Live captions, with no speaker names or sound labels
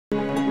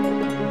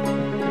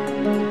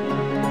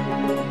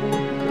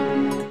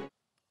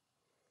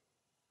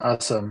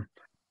Awesome.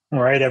 All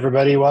right,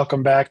 everybody,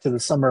 welcome back to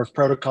the Summer of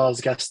Protocols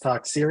Guest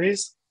Talk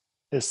series.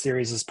 This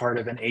series is part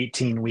of an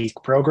 18-week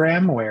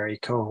program where a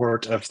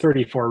cohort of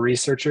 34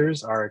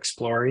 researchers are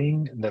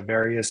exploring the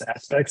various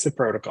aspects of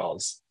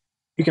protocols.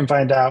 You can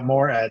find out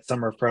more at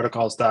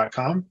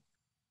summerofprotocols.com.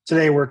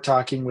 Today, we're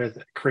talking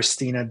with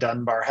Christina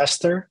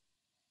Dunbar-Hester.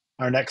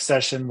 Our next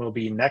session will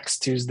be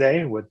next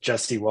Tuesday with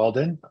Jesse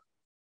Walden.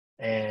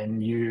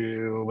 And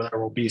there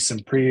will be some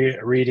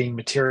pre-reading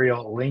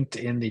material linked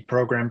in the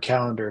program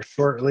calendar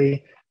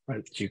shortly,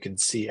 which you can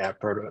see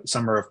at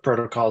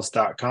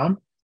summerofprotocols.com.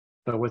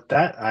 But with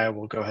that, I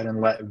will go ahead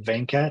and let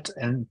Venkat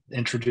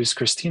introduce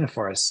Christina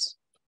for us.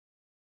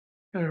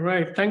 All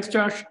right, thanks,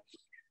 Josh.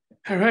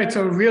 All right,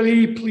 so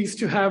really pleased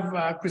to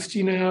have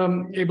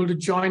Christina able to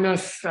join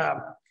us.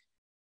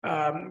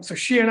 So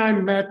she and I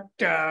met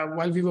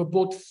while we were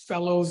both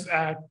fellows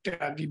at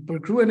the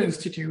Berggruen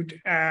Institute,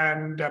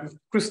 and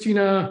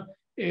Christina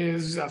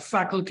is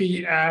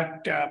faculty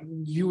at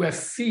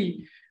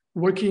USC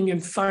working in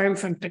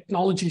science and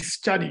technology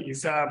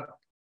studies,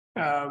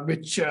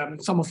 which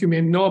some of you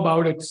may know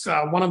about. It's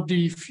one of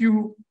the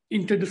few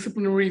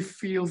interdisciplinary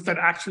fields that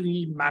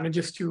actually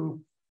manages to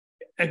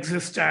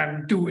exist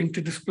and do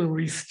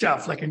interdisciplinary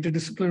stuff. Like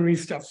interdisciplinary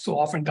stuff so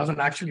often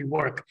doesn't actually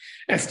work.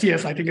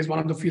 STS, I think, is one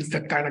of the fields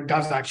that kind of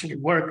does actually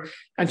work.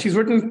 And she's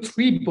written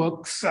 3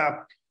 books,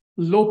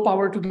 Low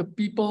Power to the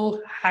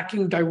People,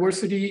 Hacking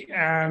Diversity,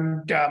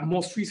 and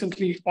most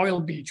recently, Oil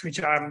Beach,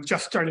 which I'm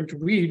just starting to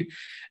read.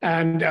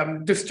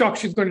 And this talk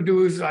she's going to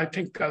do is, I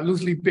think,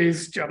 loosely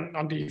based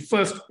on the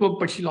first book,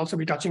 but she'll also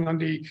be touching on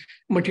the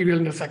material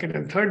in the second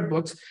and third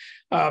books.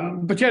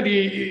 But yeah,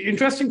 the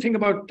interesting thing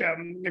about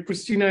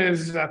Christina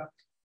is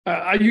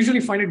I usually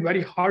find it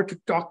very hard to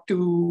talk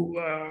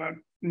to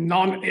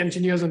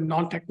non-engineers and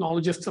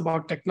non-technologists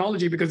about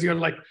technology, because you're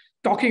like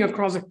talking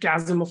across a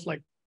chasm of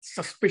like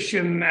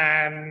suspicion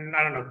and,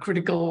 I don't know,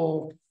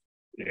 critical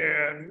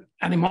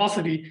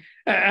animosity.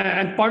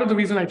 And part of the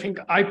reason I think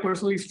I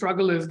personally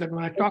struggle is that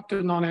when I talk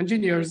to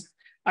non-engineers,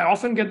 I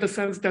often get the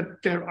sense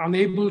that they're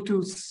unable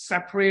to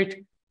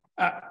separate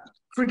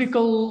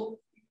critical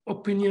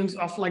opinions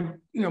of, like,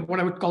 what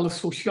I would call the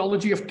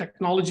sociology of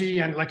technology,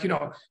 and like,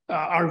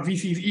 our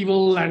VCs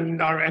evil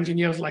and our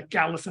engineers like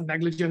callous and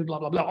negligent, blah,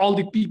 blah, blah, all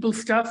the people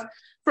stuff,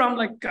 from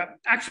like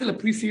actual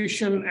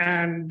appreciation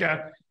and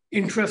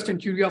interest and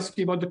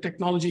curiosity about the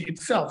technology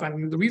itself.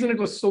 And the reason it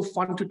was so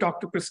fun to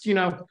talk to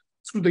Christina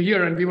through the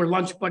year, and we were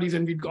lunch buddies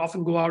and we'd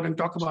often go out and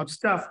talk about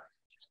stuff,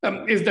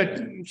 is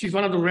that she's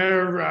one of the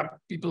rare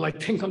people, I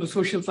think, on the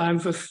social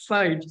sciences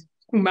side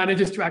who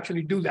manages to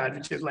actually do that,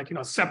 which is like,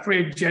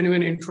 separate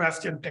genuine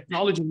interest in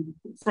technology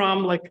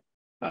from like,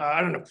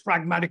 I don't know,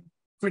 pragmatic,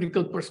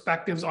 critical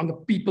perspectives on the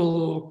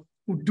people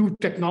who do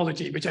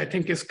technology, which I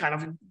think is kind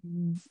of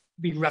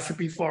the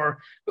recipe for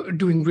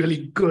doing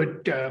really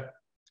good,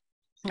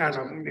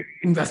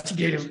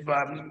 investigative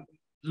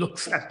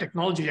looks at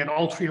technology. And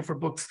all 3 of her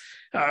books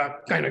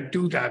kind of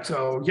do that.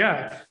 So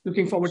yeah,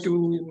 looking forward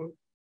to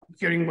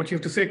hearing what you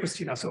have to say,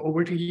 Christina. So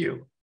over to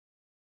you.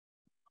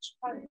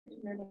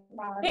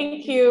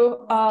 Thank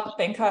you,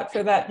 Venkat,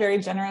 for that very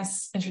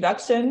generous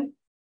introduction,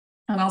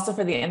 and also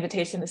for the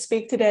invitation to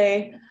speak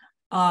today.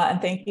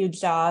 And thank you,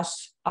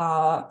 Josh,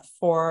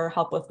 for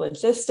help with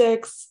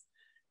logistics.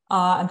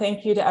 And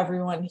thank you to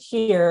everyone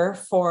here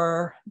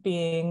for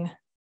being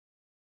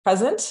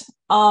present.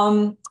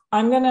 I'm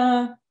going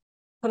to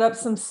put up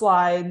some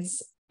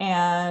slides,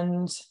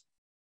 and let's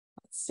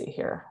see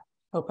here.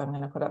 Hope I'm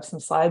going to put up some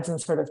slides and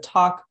sort of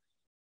talk.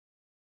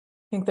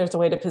 I think there's a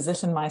way to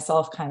position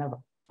myself kind of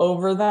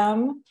over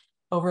them,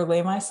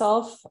 overlay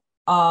myself.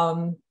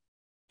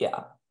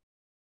 Yeah.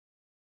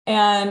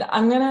 And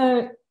I'm going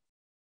to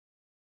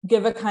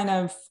give a kind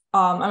of,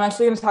 I'm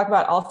actually going to talk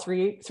about all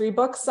three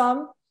books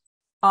some.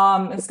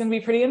 It's going to be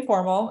pretty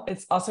informal.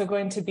 It's also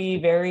going to be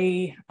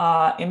very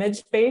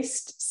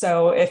image-based.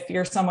 So if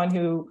you're someone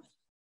who,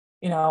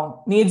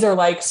 needs or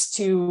likes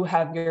to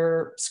have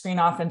your screen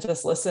off and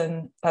just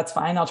listen, that's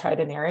fine. I'll try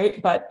to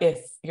narrate. But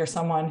if you're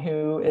someone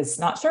who is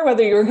not sure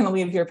whether you're going to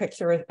leave your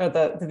picture or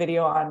the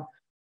video on,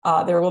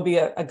 there will be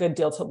a good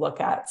deal to look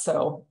at.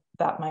 So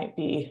that might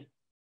be,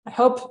 I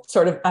hope,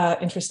 sort of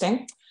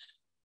interesting.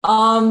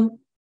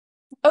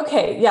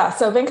 Okay, yeah,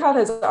 so Venkat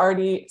has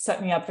already set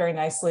me up very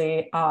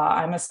nicely.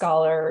 I'm a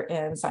scholar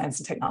in science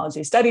and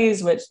technology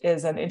studies, which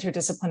is an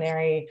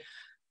interdisciplinary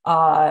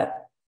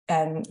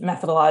and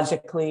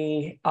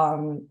methodologically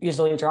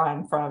usually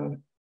drawing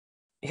from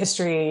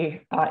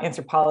history,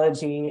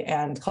 anthropology,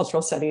 and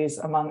cultural studies,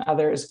 among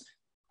others,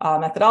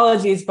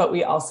 methodologies, but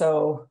we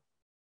also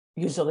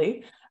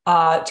usually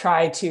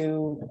try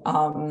to,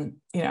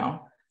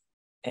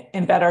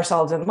 embed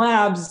ourselves in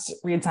labs,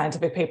 read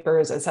scientific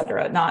papers, et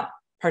cetera, not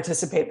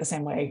participate the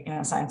same way,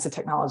 science and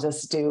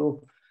technologists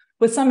do,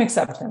 with some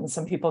exceptions.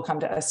 Some people come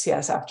to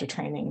STS after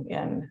training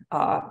in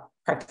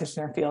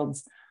practitioner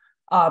fields.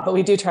 But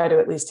we do try to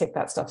at least take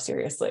that stuff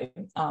seriously.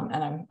 And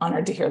I'm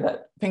honored to hear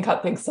that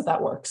Venkat thinks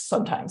that works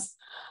sometimes.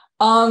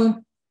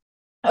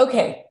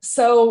 Okay,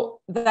 so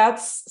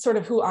that's sort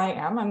of who I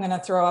am. I'm going to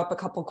throw up a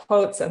couple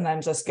quotes and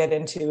then just get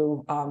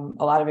into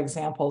a lot of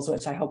examples,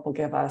 which I hope will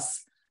give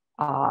us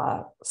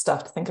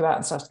stuff to think about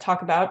and stuff to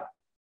talk about.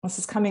 This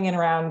is coming in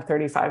around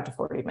 35 to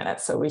 40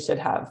 minutes, so we should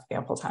have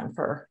ample time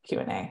for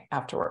Q&A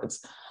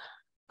afterwards.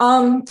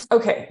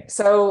 Okay,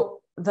 so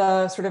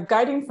the sort of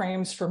guiding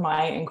frames for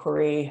my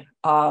inquiry,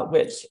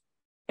 which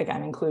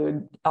again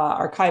include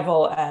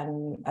archival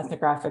and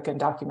ethnographic and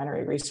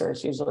documentary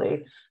research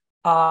usually.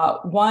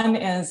 One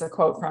is a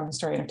quote from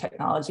historian of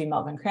technology,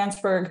 Melvin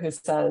Kranzberg, who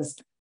says,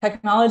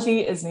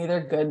 "Technology is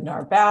neither good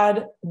nor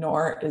bad,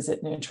 nor is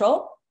it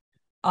neutral."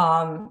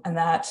 And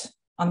that,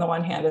 on the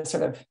one hand, is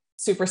sort of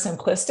super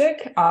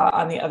simplistic.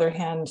 On the other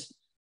hand,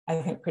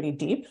 I think pretty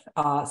deep.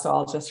 So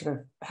I'll just sort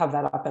of have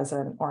that up as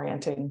an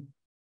orienting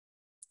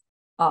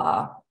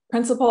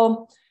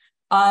principle.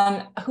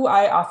 Who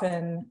I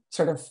often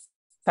sort of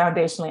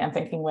foundationally am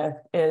thinking with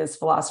is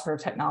philosopher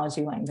of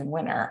technology Langdon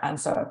Winner. And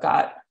so I've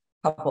got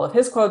a couple of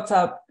his quotes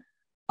up.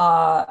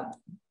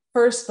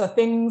 First, the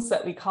things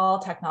that we call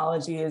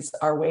technologies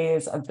are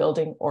ways of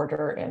building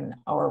order in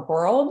our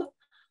world.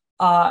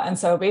 And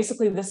so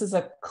basically, this is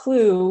a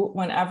clue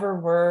whenever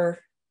we're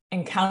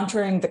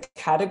encountering the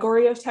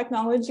category of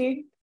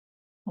technology,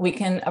 we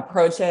can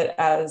approach it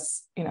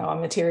as, you know, a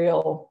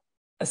material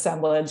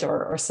assemblage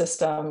or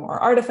system or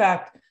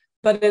artifact,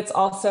 but it's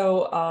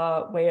also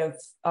a way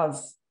of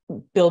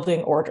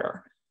building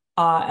order.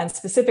 And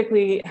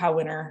specifically, how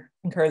Winner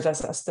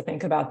encourages us to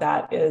think about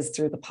that is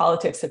through the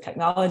politics of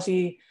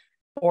technology,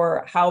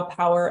 or how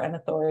power and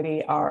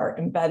authority are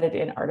embedded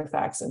in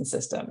artifacts and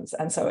systems.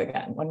 And so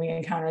again, when we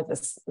encounter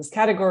this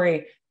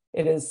category,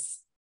 it is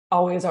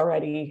always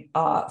already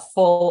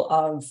full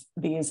of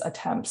these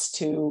attempts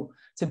to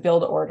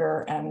build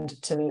order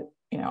and to,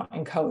 you know,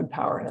 encode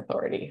power and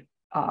authority,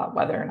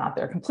 whether or not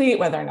they're complete,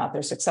 whether or not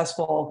they're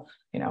successful,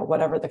 you know,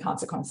 whatever the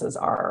consequences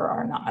are or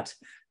are not.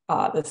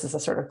 This is a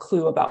sort of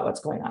clue about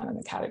what's going on in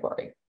the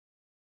category.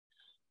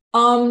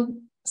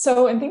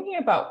 So in thinking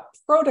about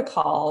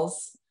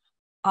protocols,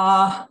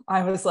 I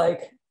was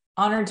like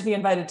honored to be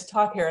invited to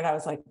talk here. And I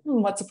was like,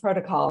 what's a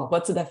protocol?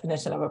 What's the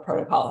definition of a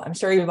protocol? I'm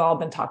sure you've all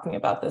been talking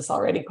about this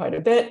already quite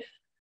a bit.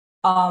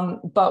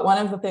 But one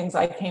of the things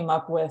I came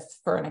up with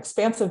for an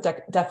expansive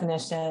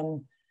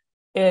definition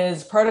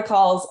is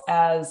protocols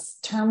as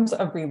terms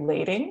of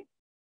relating,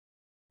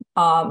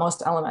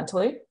 most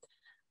elementally.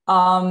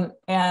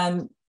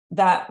 And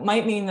that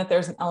might mean that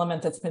there's an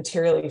element that's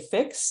materially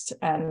fixed,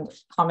 and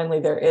commonly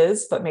there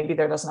is, but maybe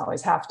there doesn't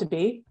always have to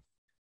be.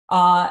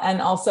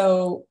 And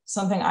also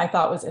something I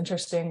thought was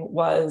interesting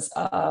was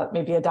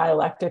maybe a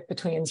dialectic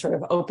between sort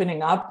of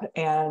opening up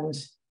and,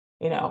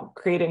 you know,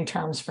 creating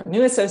terms for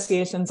new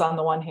associations on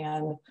the one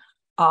hand,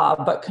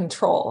 but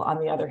control on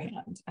the other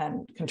hand,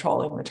 and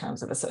controlling the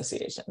terms of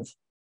associations.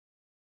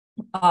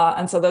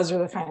 And so those are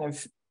the kind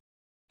of,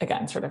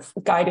 again, sort of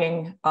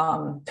guiding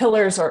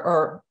pillars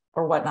or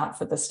whatnot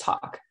for this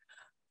talk.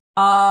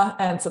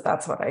 And so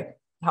that's how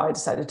I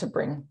decided to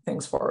bring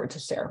things forward to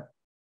share.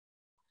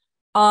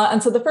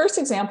 And so the first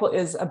example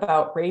is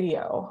about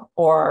radio,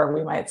 or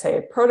we might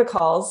say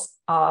protocols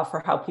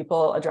for how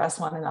people address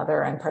one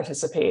another and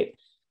participate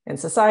in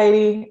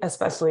society,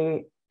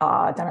 especially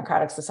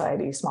democratic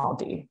society, small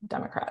d,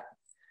 Democrat.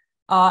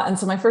 And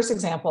so my first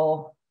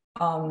example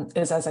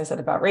is, as I said,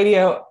 about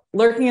radio.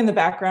 Lurking in the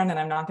background, and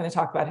I'm not going to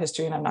talk about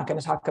history, and I'm not going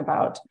to talk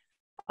about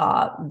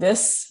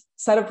this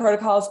set of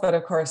protocols, but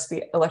of course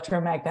the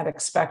electromagnetic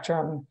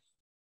spectrum,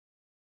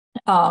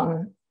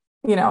 you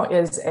know,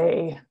 is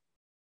a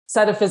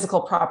set of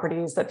physical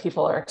properties that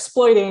people are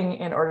exploiting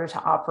in order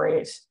to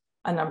operate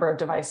a number of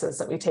devices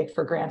that we take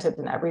for granted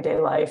in everyday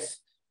life.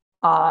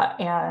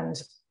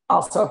 And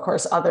also, of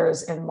course,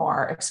 others in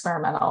more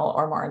experimental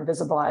or more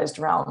invisibilized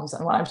realms.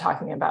 And what I'm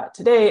talking about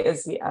today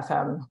is the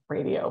FM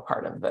radio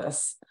part of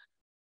this.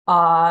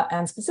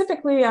 And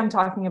specifically, I'm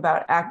talking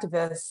about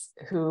activists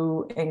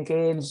who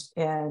engaged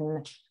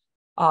in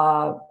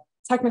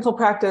technical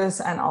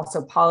practice and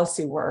also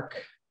policy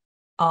work.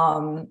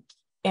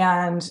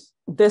 And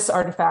this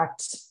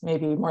artifact,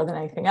 maybe more than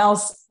anything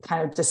else,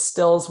 kind of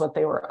distills what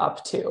they were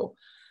up to.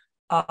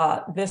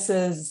 This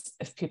is,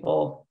 if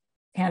people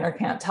can or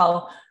can't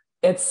tell,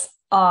 it's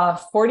a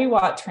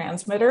 40-watt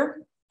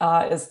transmitter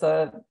is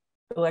the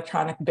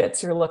electronic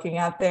bits you're looking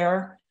at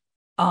there.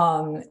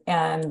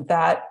 And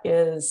that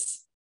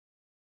is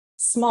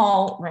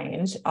small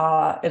range.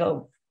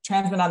 It'll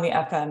transmit on the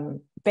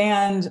FM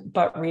band,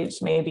 but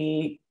reach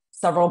maybe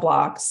several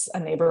blocks, a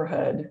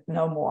neighborhood,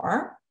 no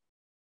more.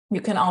 You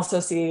can also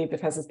see,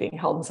 because it's being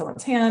held in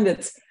someone's hand,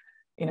 it's,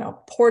 you know,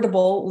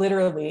 portable,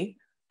 literally,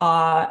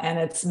 and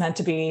it's meant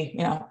to be,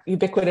 you know,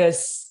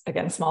 ubiquitous,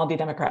 again, small d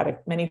democratic.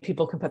 Many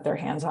people can put their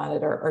hands on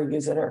it or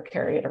use it or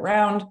carry it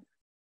around.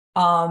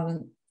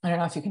 I don't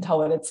know if you can tell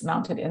what it's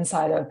mounted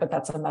inside of, but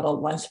that's a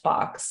metal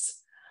lunchbox.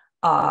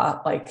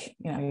 Like,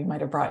 you know, you might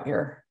have brought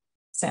your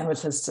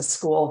sandwiches to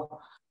school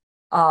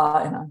in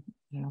a,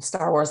 you know,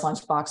 Star Wars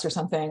lunchbox or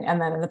something. And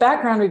then in the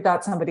background, we've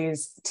got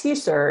somebody's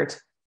t-shirt,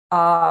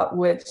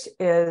 which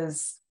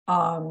is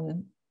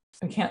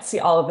we can't see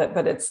all of it,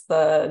 but it's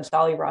the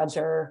Jolly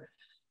Roger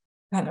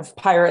kind of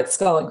pirate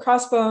skull and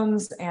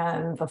crossbones.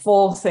 And the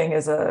full thing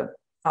is it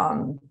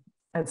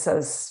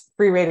says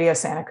Free Radio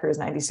Santa Cruz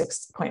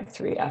 96.3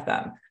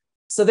 FM.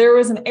 So there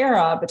was an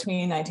era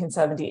between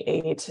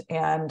 1978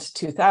 and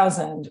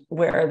 2000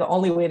 where the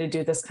only way to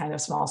do this kind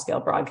of small scale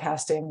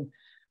broadcasting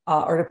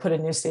or to put a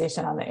new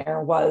station on the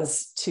air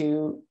was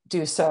to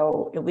do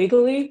so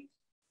illegally.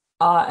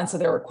 And so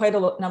there were quite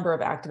a number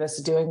of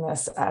activists doing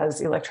this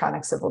as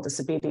electronic civil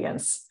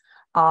disobedience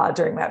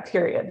during that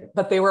period.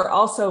 But they were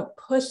also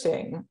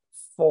pushing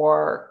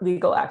for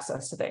legal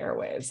access to the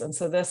airwaves. And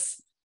so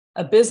this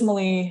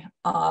abysmally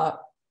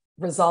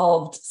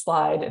resolved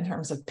slide in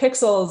terms of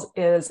pixels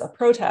is a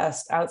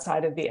protest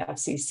outside of the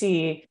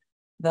FCC,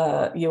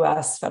 the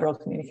US Federal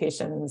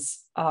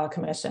Communications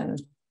Commission,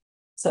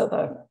 so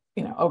the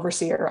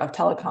overseer of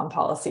telecom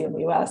policy in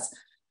the US.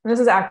 And this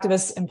is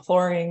activists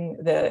imploring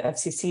the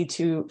FCC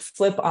to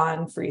flip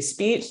on free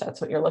speech.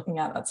 That's what you're looking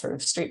at, that sort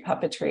of street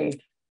puppetry.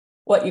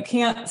 What you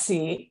can't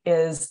see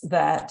is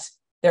that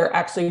they're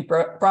actually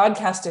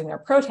broadcasting their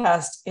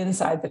protest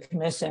inside the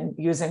commission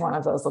using one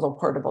of those little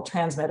portable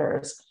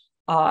transmitters.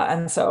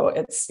 And so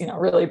it's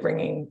really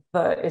bringing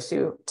the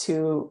issue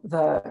to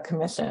the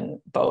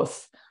commission,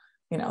 both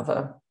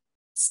the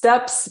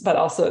steps, but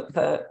also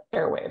the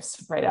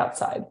airwaves right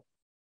outside.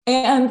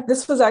 And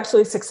this was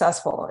actually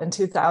successful. In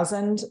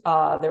 2000,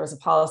 there was a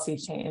policy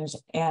change.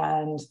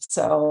 And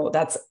so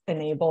that's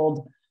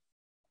enabled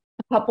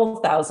a couple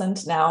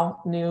thousand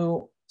now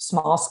new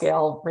small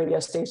scale radio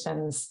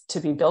stations to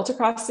be built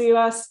across the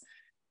US.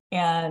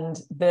 And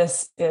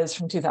this is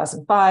from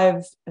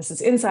 2005. This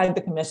is inside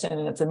the commission,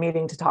 and it's a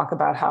meeting to talk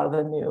about how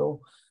the new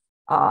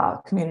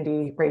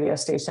community radio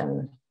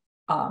station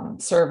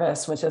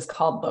service, which is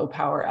called Low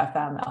Power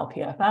FM,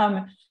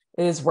 LPFM,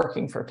 is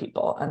working for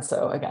people. And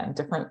so again,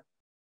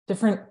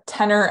 different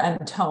tenor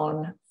and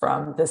tone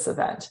from this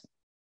event.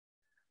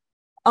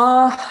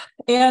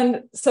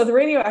 And so the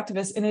radio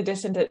activists, in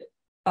addition to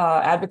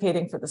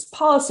advocating for this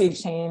policy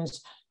change,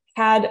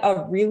 had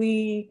a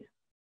really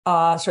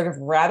sort of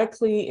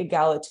radically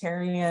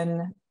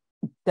egalitarian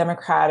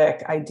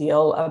democratic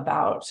ideal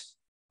about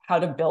how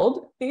to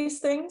build these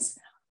things.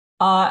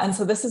 And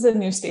so this is a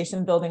new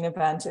station building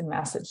event in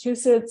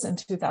Massachusetts in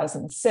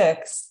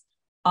 2006.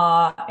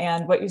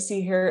 And what you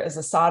see here is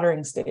a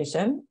soldering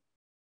station,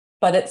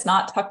 but it's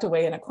not tucked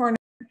away in a corner.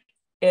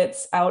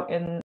 It's out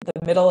in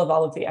the middle of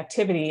all of the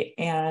activity,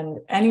 and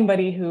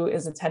anybody who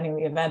is attending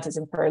the event is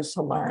encouraged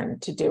to learn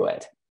to do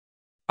it.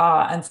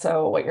 And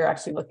so what you're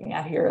actually looking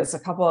at here is a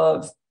couple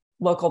of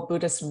local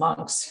Buddhist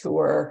monks who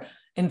were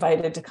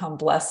invited to come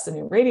bless the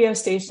new radio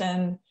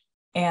station,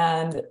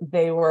 and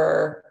they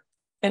were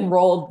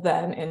enrolled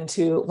then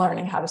into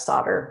learning how to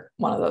solder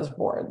one of those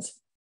boards.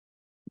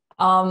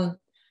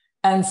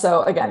 And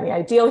so again, the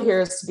ideal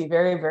here is to be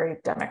very, very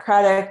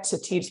democratic, to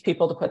teach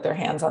people to put their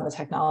hands on the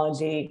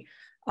technology,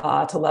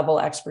 to level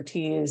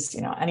expertise.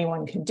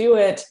 Anyone can do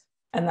it.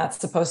 And that's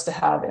supposed to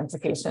have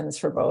implications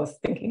for both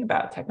thinking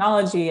about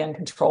technology and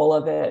control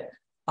of it,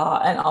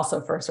 and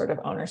also for sort of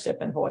ownership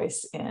and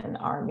voice in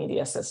our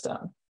media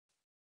system.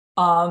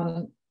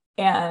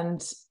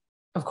 And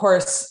of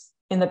course,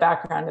 in the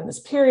background in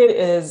this period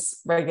is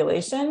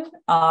regulation.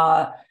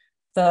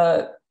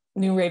 The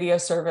new radio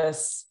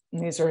service,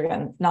 and these are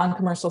again,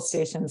 non-commercial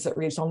stations that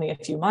reach only a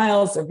few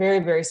miles, they're very,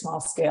 very small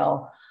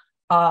scale,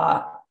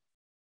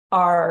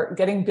 are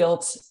getting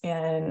built in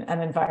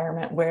an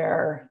environment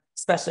where,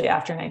 especially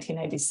after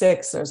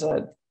 1996, there's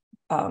a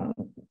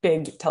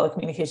big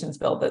telecommunications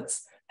bill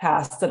that's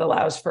passed that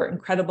allows for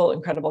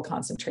incredible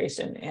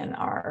concentration in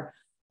our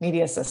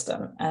media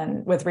system.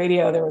 And with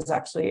radio, there was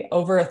actually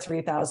over a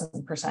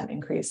 3,000%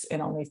 increase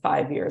in only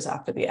 5 years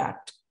after the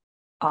act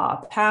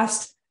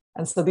passed.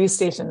 And so these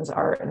stations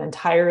are an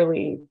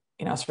entirely,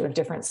 sort of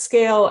different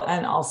scale,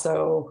 and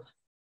also,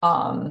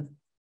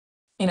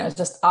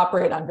 just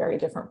operate on very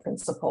different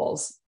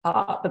principles.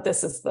 But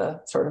this is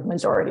the sort of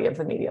majority of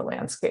the media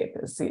landscape,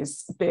 is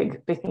these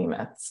big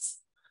behemoths.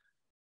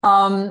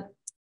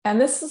 And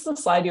this is the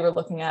slide you were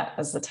looking at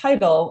as the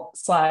title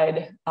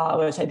slide,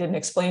 which I didn't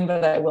explain,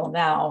 but I will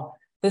now.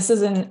 This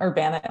is in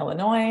Urbana,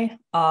 Illinois.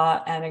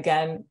 And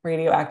again,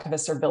 radio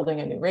activists are building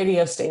a new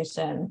radio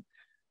station.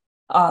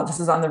 This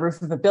is on the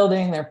roof of a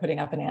building. They're putting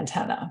up an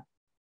antenna.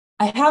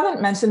 I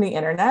haven't mentioned the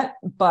internet,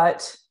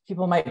 but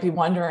people might be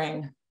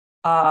wondering,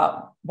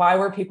 why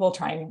were people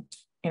trying,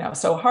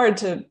 so hard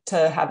to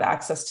have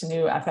access to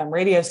new FM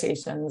radio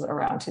stations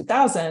around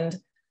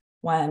 2000,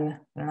 when,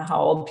 I don't know how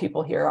old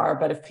people here are,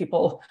 but if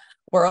people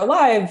were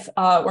alive,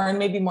 we're in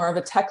maybe more of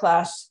a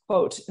techlash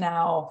quote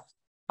now.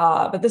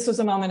 But this was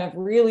a moment of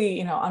really,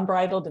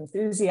 unbridled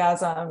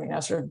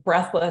enthusiasm, sort of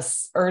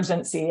breathless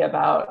urgency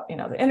about,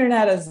 the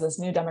internet as this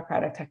new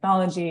democratic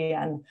technology.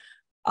 And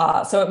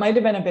so it might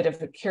have been a bit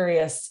of a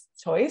curious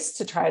choice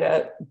to try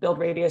to build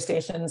radio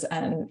stations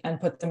and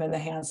put them in the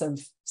hands of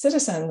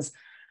citizens.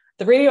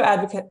 The radio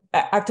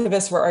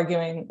activists were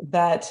arguing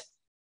that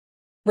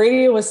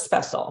radio was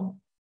special.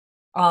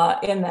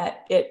 in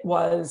that it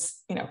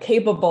was,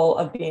 capable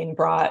of being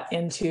brought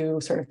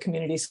into sort of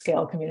community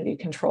scale, community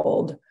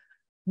controlled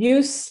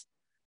use.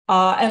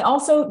 And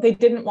also they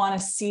didn't want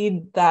to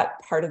cede that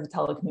part of the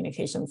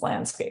telecommunications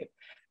landscape.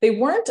 They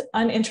weren't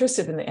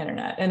uninterested in the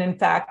internet. And in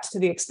fact, to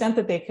the extent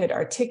that they could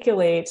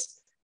articulate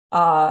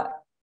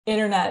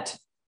internet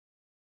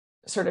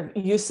sort of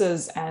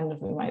uses and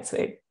we might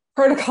say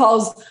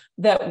protocols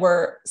that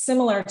were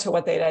similar to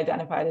what they'd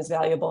identified as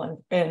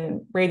valuable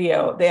in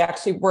radio, they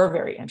actually were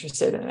very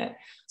interested in it.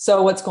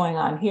 So what's going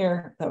on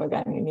here, though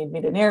again, you need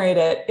me to narrate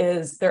it,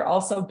 is they're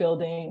also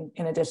building,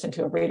 in addition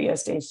to a radio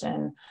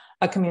station,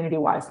 a community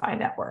Wi-Fi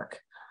network.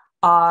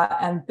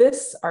 And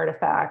this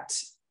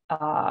artifact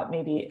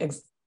maybe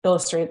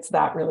illustrates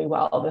that really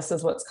well. This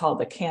is what's called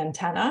the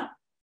cantenna.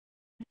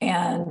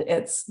 And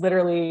it's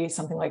literally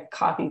something like a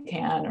coffee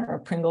can or a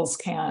Pringles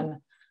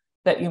can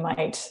that you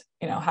might,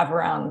 have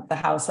around the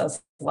house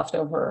as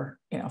leftover,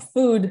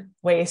 food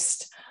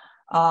waste,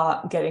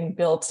 getting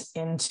built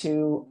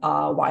into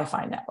a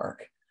Wi-Fi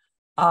network.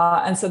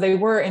 And so they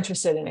were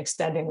interested in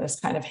extending this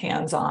kind of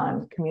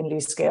hands-on community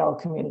scale,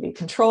 community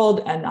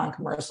controlled and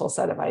non-commercial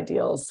set of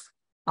ideals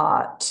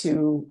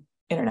to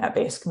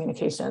internet-based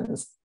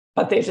communications,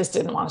 but they just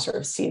didn't want to sort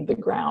of seed the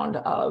ground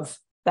of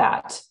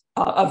that,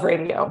 of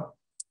radio,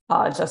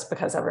 just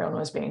because everyone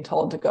was being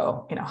told to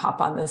go,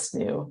 hop on this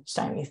new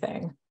shiny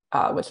thing,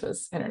 which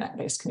was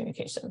internet-based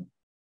communication.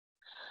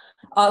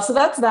 So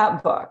that's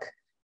that book.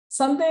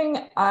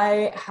 Something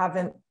I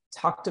haven't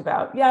talked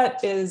about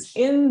yet is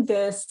in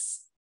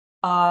this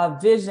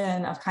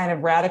vision of kind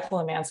of radical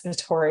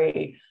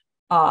emancipatory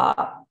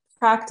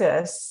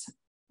practice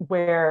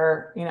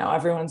where,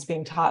 everyone's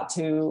being taught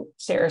to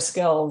share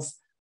skills.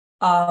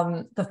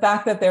 The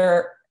fact that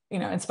there,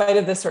 in spite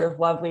of this sort of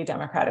lovely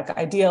democratic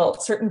ideal,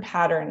 certain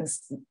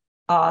patterns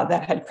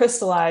that had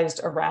crystallized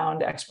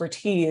around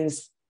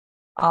expertise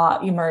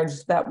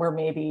emerged that were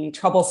maybe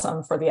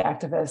troublesome for the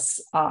activists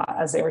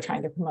as they were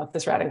trying to promote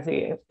this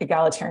radically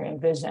egalitarian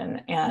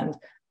vision. And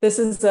this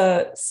is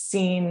a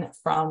scene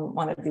from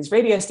one of these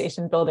radio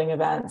station building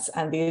events.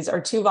 And these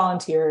are two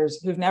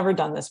volunteers who've never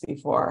done this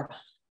before,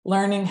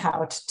 learning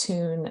how to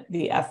tune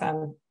the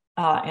FM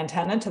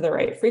antenna to the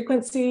right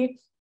frequency.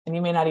 And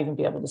you may not even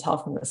be able to tell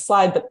from this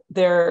slide, but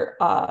they're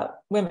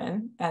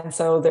women. And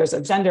so there's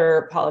a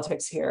gender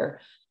politics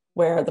here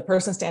where the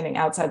person standing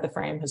outside the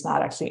frame, who's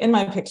not actually in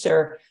my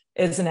picture,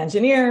 is an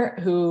engineer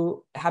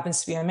who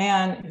happens to be a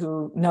man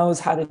who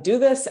knows how to do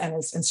this and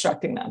is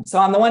instructing them. So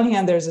on the one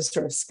hand, there's this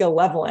sort of skill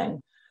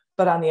leveling,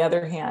 but on the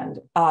other hand,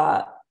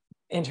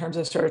 in terms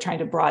of sort of trying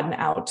to broaden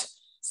out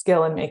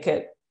skill and make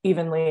it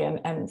evenly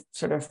and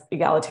sort of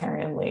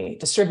egalitarianly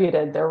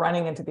distributed, they're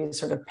running into these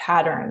sort of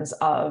patterns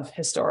of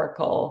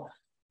historical,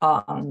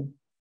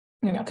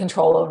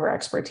 control over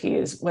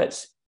expertise,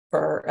 which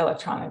for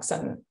electronics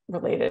and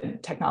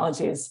related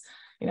technologies,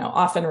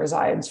 often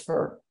resides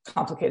for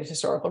complicated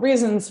historical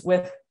reasons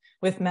with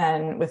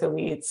men, with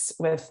elites,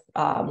 with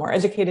more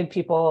educated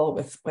people,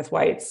 with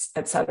whites,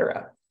 et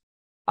cetera.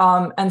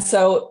 And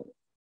so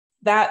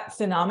that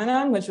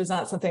phenomenon, which was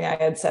not something I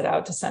had set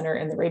out to center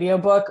in the radio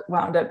book,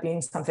 wound up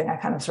being something I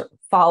kind of sort of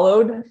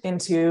followed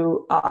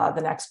into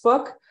the next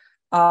book,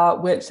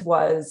 which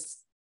was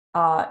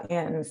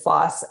in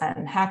floss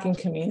and hacking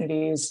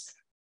communities,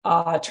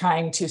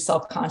 trying to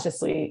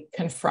self-consciously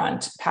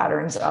confront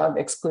patterns of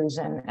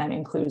exclusion and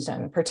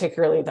inclusion,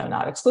 particularly though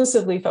not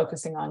exclusively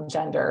focusing on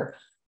gender.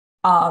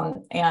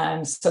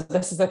 And so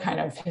this is a kind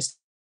of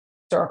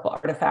historical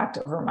artifact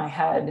over my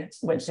head,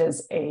 which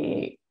is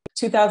a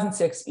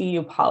 2006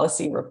 EU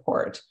policy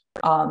report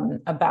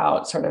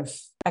about sort of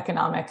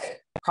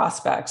economic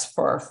prospects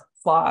for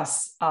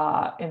floss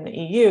in the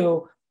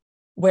EU,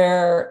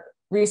 where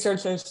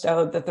researchers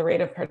showed that the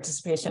rate of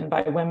participation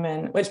by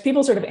women, which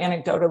people sort of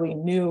anecdotally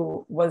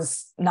knew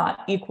was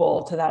not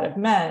equal to that of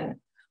men,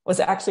 was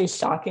actually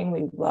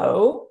shockingly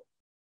low,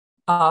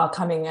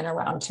 coming in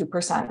around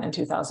 2% in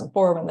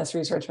 2004 when this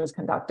research was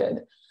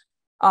conducted.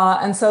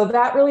 And so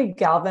that really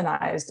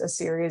galvanized a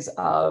series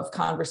of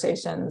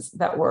conversations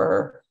that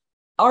were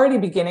already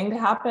beginning to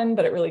happen,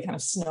 but it really kind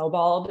of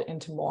snowballed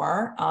into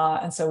more.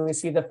 And so we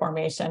see the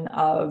formation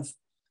of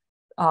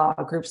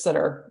groups that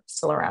are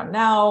still around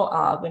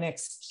now,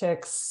 Linux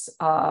Chicks,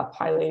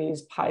 Pi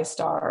Ladies, Pi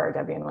Star,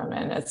 Debian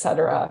Women, et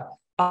cetera,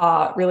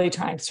 really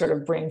trying to sort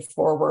of bring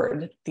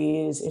forward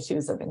these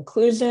issues of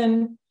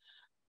inclusion.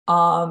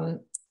 And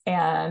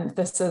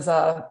this is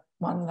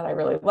one that I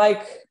really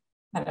like,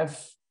 kind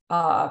of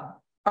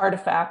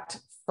artifact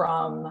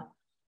from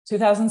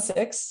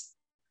 2006.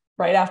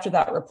 Right after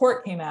that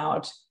report came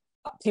out,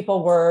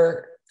 people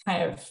were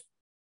kind of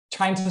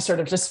trying to sort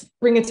of just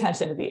bring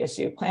attention to the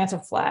issue, plant a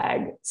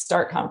flag,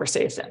 start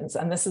conversations.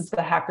 And this is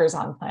the Hackers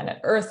on Planet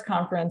Earth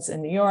conference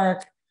in New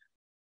York.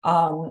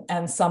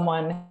 And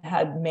someone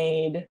had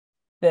made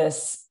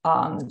this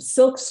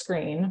silk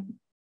screen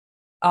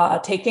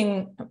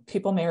taking,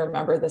 people may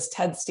remember this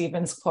Ted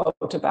Stevens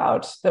quote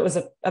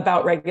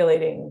about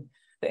regulating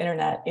the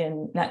internet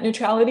in net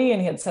neutrality. And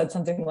he had said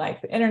something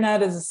like, the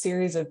internet is a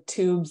series of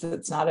tubes.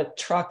 It's not a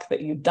truck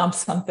that you dump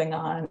something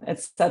on, et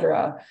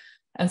cetera.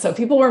 And so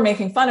people were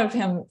making fun of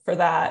him for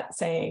that,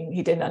 saying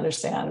he didn't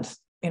understand,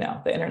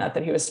 the internet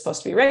that he was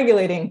supposed to be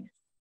regulating.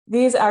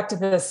 These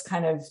activists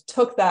kind of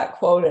took that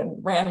quote and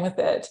ran with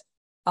it,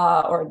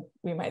 or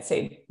we might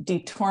say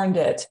detorned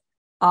it,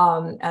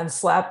 and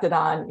slapped it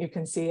on. You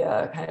can see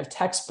a kind of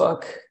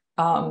textbook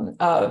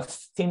of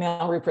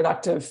female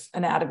reproductive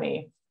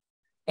anatomy.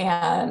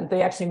 And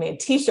they actually made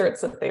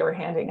T-shirts that they were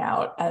handing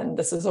out. And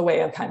this is a way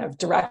of kind of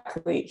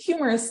directly,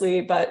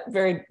 humorously, but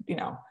very,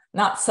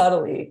 not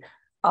subtly,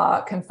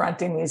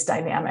 confronting these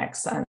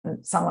dynamics. And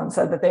someone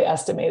said that they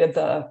estimated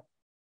the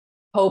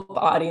Hope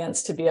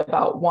audience to be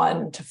about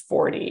 1 to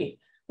 40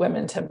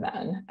 women to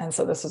men. And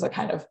so this was a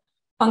kind of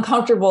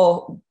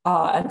uncomfortable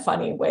and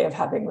funny way of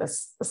having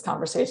this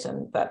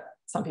conversation that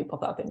some people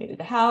thought they needed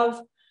to have.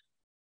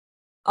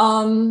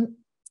 And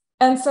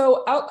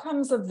so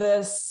outcomes of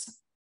this,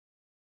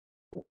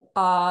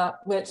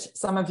 which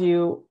some of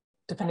you,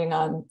 depending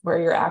on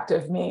where you're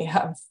active, may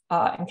have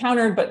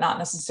encountered, but not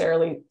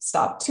necessarily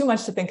stopped too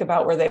much to think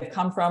about where they've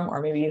come from,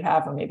 or maybe you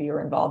have, or maybe you're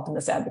involved in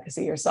this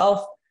advocacy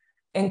yourself,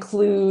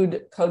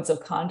 include codes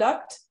of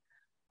conduct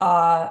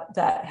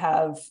that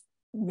have,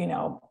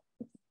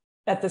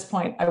 at this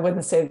point, I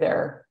wouldn't say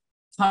they're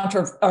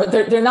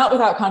not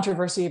without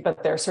controversy,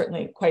 but they're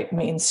certainly quite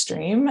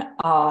mainstream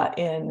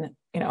in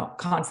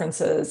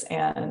conferences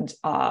and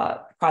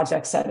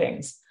project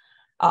settings.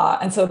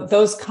 And so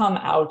those come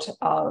out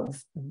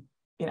of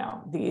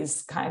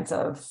these kinds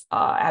of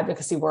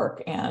advocacy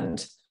work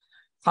and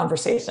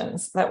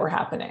conversations that were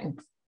happening.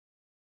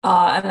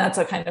 And that's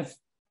a kind of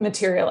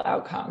material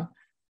outcome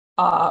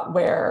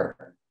where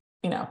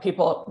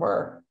people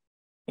were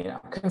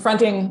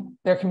confronting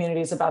their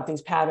communities about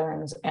these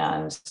patterns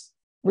and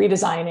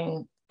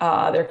redesigning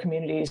their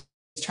communities,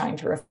 trying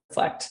to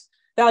reflect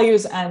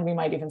values, and we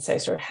might even say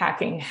sort of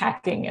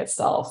hacking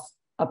itself,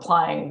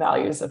 applying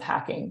values of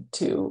hacking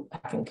to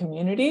hacking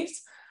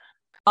communities.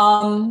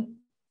 And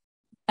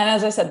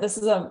as I said, this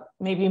is a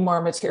maybe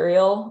more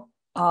material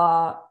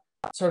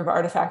sort of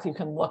artifact you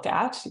can look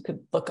at. You could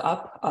look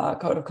up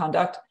code of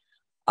conduct.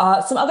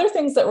 Some other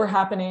things that were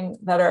happening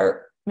that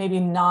are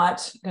maybe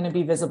not going to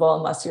be visible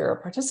unless you're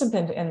a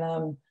participant in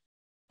them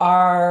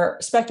are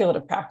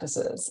speculative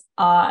practices.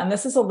 And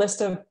this is a list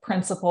of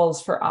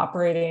principles for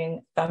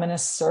operating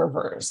feminist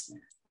servers.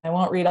 I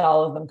won't read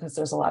all of them because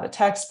there's a lot of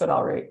text, but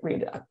I'll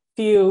read a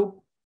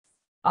few.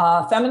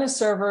 Feminist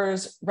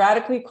servers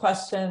radically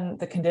question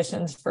the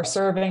conditions for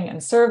serving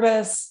and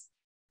service,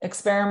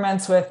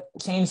 experiments with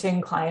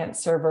changing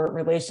client-server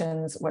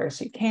relations where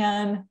she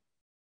can,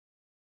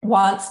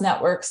 wants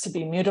networks to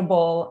be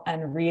mutable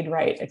and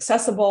read-write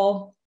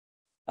accessible,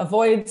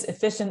 avoids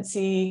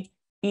efficiency,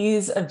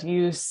 ease of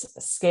use,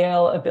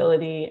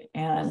 scalability,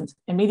 and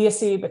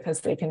immediacy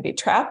because they can be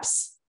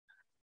traps.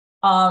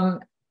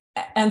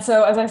 And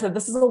so, as I said,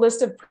 this is a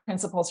list of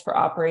principles for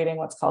operating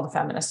what's called a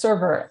feminist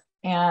server.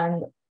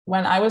 And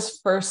when I was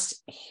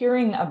first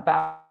hearing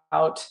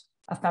about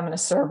a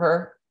feminist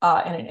server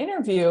in an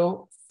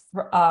interview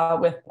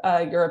with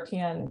a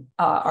European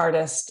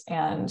artist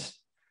and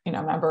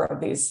member of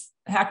these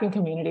hacking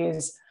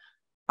communities,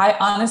 I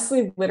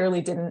honestly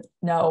literally didn't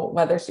know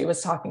whether she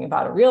was talking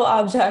about a real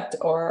object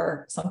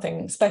or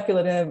something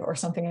speculative or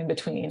something in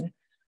between.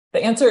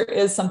 The answer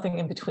is something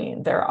in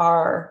between. There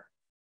are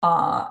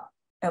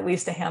at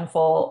least a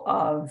handful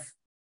of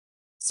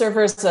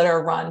servers that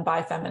are run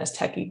by feminist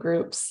techie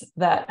groups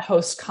that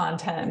host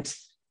content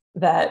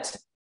that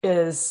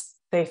is,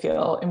 they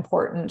feel,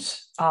 important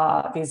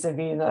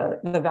vis-a-vis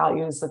the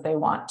values that they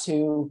want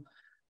to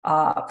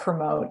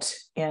promote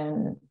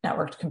in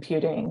networked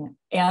computing.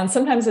 And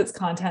sometimes it's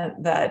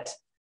content that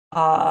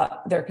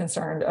they're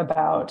concerned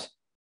about,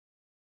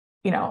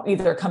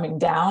 either coming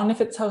down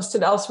if it's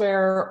hosted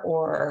elsewhere,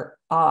 or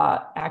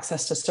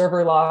access to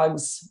server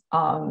logs,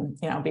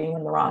 being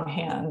in the wrong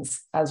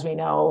hands. As we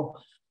know,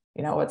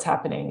 what's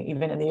happening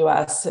even in the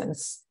US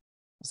since,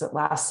 was it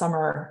last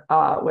summer,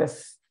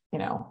 with,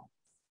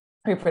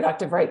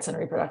 reproductive rights and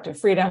reproductive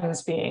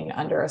freedoms being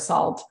under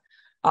assault.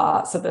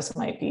 So this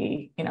might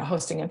be,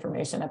 hosting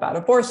information about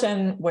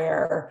abortion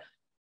where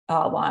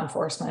law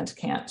enforcement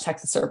can't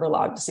check the server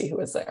log to see who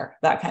is there,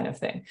 that kind of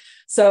thing.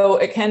 So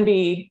it can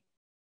be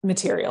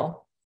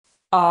material,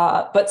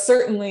 but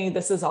certainly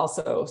this is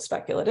also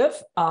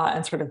speculative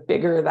and sort of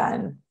bigger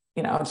than,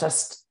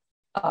 just,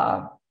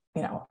 a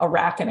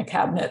rack in a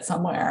cabinet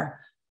somewhere.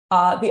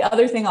 The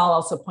other thing I'll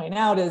also point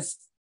out is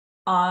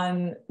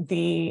on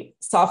the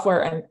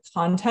software and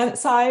content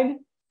side,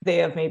 they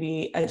have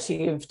maybe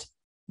achieved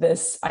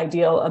this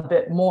ideal a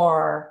bit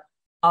more.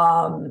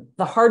 The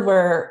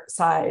hardware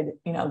side,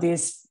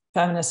 these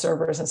feminist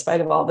servers, in spite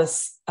of all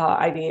this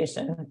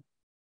ideation,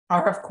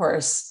 are of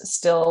course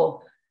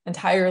still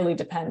entirely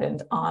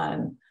dependent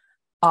on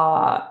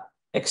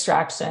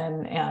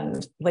extraction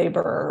and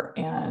labor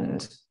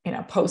and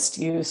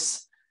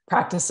post-use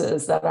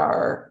practices that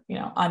are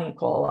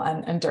unequal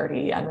and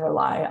dirty and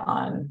rely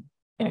on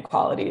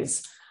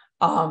inequalities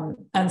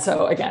And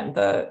so again,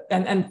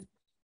 and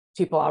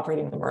people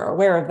operating them are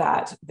aware of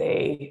that.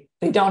 They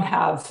don't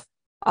have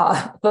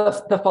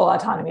the full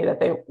autonomy that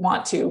they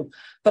want to.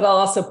 But I'll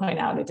also point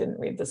out, I didn't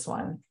read this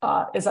one,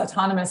 is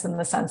autonomous in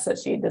the sense that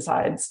she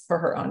decides for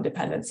her own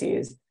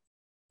dependencies.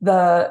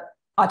 The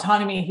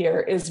autonomy here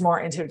is more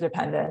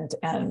interdependent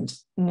and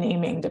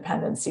naming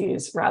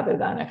dependencies rather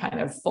than a kind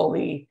of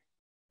fully,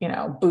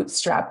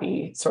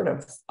 bootstrappy sort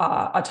of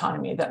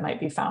autonomy that might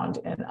be found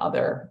in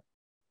other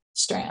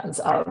strands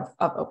of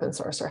open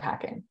source or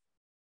hacking.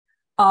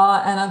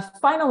 And a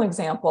final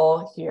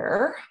example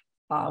here,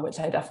 which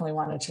I definitely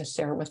wanted to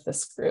share with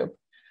this group,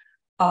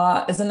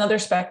 is another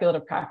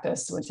speculative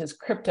practice, which is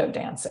crypto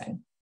dancing.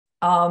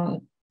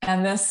 And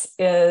this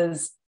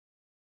is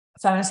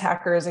feminist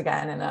hackers,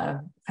 again, in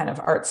a kind of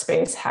art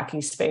space,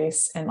 hacky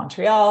space in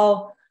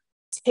Montreal,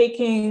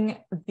 taking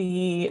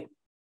the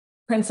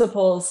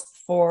principles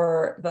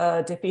for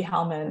the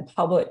Diffie-Hellman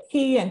public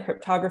key and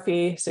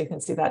cryptography. So you can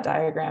see that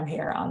diagram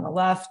here on the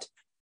left,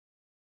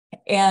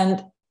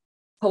 and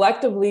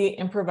collectively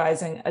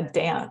improvising a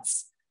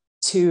dance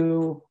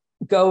to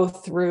go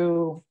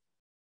through,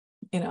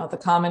 the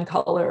common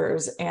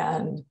colors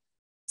and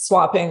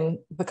swapping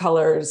the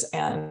colors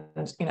and,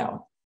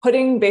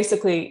 putting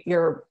basically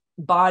your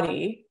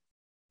bodies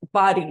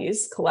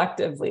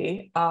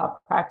collectively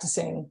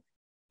practicing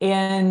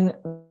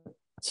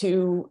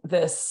into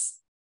this,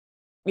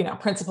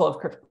 principle of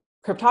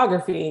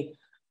cryptography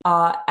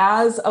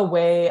as a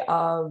way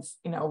of,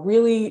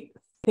 really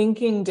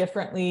thinking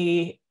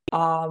differently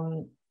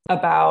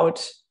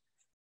about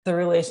the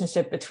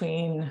relationship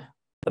between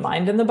the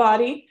mind and the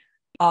body,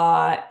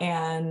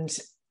 and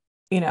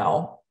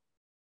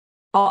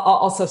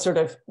also sort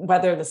of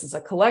whether this is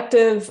a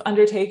collective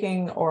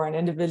undertaking or an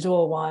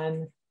individual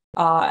one,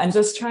 and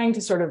just trying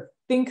to sort of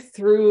think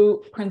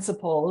through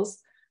principles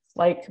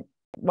like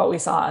what we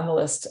saw on the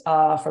list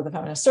for the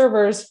feminist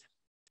servers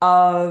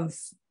of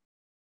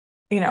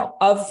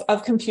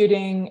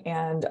computing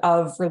and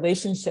of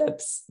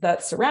relationships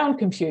that surround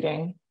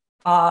computing,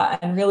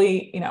 and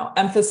really,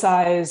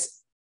 emphasize,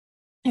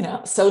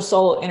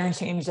 social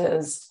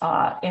interchanges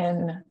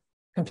in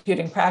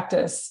computing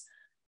practice.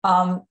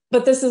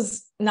 But this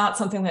is not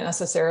something that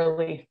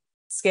necessarily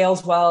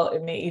scales well.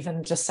 It may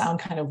even just sound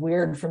kind of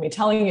weird for me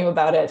telling you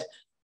about it.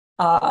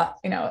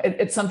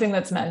 It's something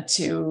that's meant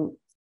to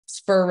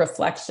spur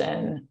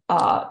reflection,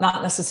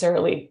 not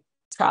necessarily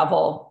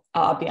travel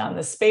beyond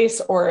this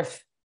space, or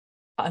if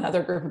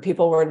another group of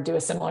people were to do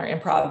a similar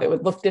improv, it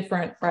would look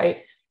different,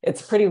 right?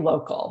 It's pretty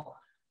local.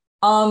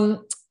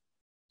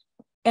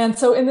 And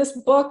so in this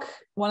book,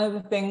 one of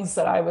the things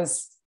that I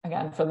was,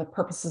 again, for the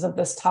purposes of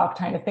this talk,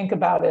 trying to think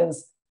about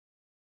is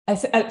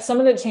some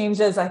of the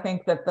changes I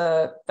think that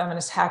the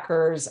feminist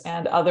hackers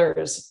and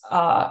others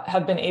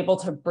have been able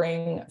to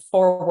bring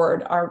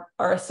forward are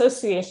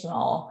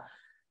associational,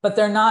 but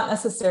they're not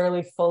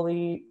necessarily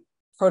fully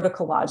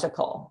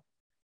protocological.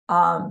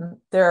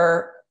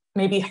 They're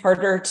maybe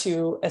harder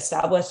to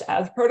establish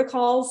as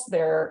protocols.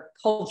 They're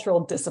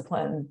cultural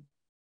discipline.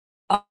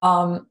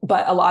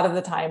 But a lot of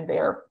the time,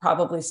 they're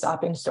probably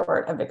stopping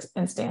short of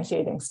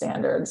instantiating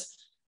standards,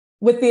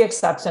 with the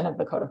exception of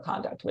the code of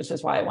conduct, which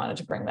is why I wanted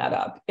to bring that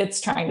up.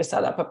 It's trying to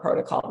set up a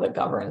protocol that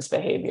governs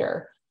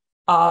behavior,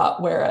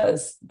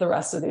 whereas the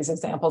rest of these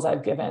examples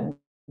I've given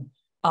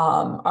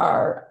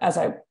are, as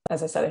I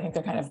said, I think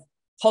they're kind of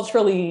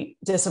culturally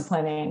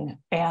disciplining,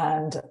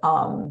 and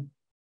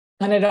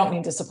I don't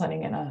mean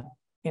disciplining in a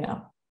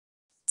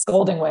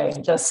scolding way,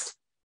 just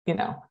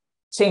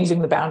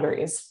changing the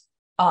boundaries.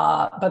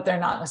 But they're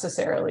not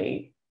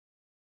necessarily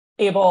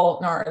able,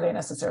 nor are they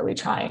necessarily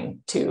trying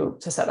to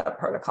set up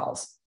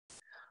protocols.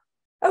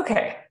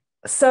 Okay,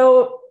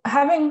 so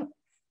having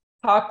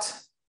talked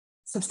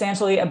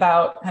substantially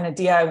about kind of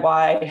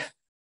DIY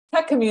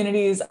tech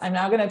communities, I'm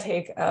now going to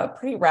take a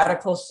pretty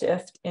radical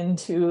shift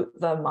into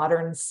the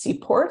modern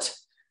seaport.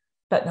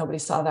 Bet nobody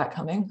saw that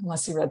coming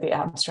unless you read the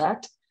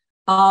abstract.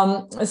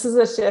 This is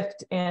a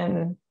shift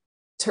in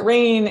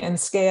terrain and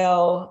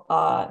scale,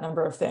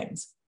 number of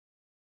things.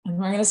 And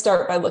we're going to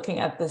start by looking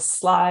at this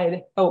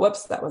slide. Oh,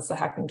 whoops, that was the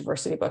Hacking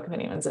Diversity book, if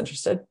anyone's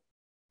interested.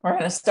 We're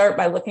going to start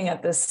by looking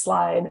at this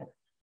slide,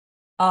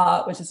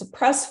 which is a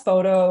press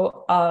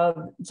photo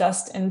of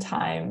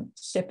just-in-time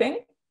shipping.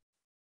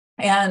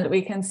 And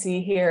we can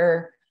see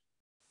here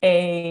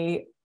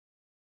a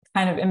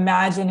kind of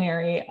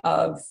imaginary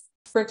of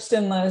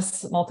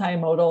frictionless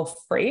multimodal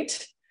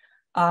freight.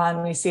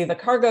 And we see the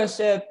cargo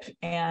ship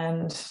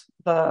and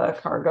the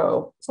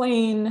cargo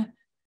plane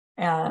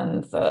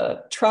and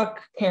the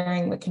truck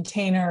carrying the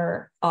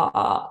container,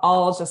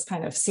 all just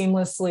kind of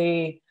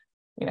seamlessly,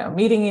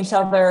 meeting each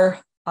other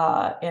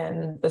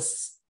in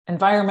this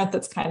environment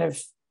that's kind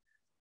of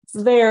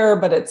there,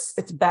 but it's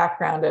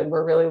backgrounded.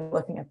 We're really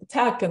looking at the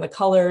tech and the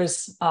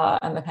colors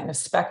and the kind of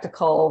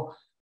spectacle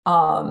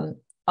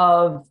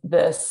of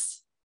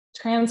this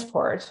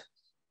transport.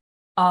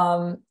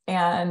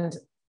 And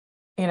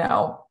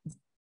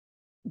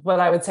what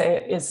I would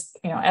say is,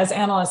 as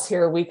analysts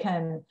here, we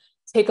can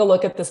take a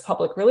look at this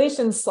public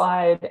relations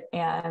slide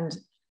and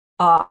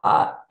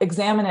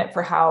examine it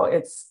for how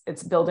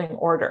it's building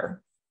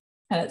order.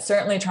 And it's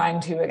certainly trying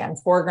to, again,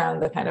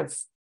 foreground the kind of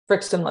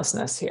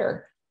frictionlessness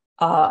here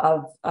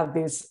of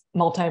these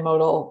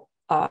multimodal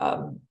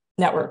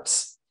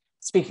networks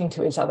speaking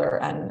to each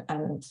other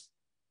and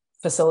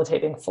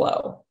facilitating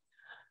flow.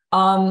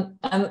 And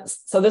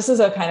so this is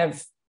a kind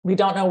of, we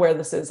don't know where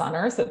this is on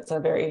Earth. It's a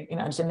very,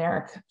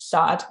 generic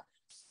shot.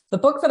 The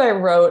book that I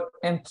wrote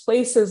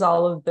places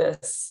all of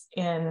this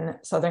in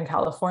Southern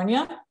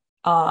California.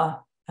 And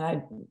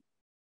I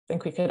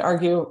think we could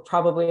argue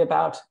probably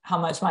about how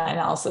much my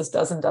analysis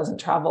does and doesn't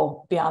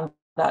travel beyond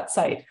that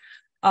site.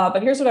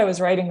 But here's what I was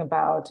writing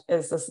about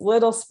is this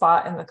little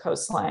spot in the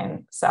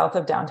coastline south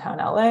of downtown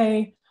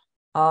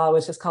LA,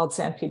 which is called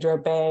San Pedro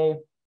Bay,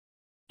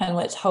 and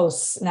which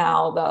hosts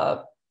now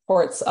the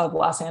ports of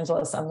Los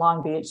Angeles and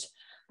Long Beach.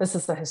 This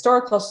is the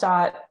historical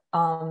shot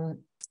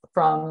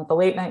from the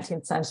late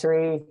 19th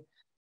century,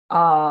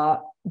 when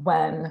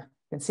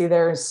you can see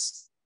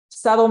there's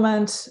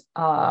settlement,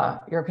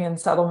 European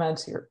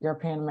settlement,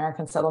 European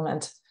American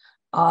settlement,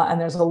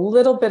 and there's a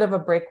little bit of a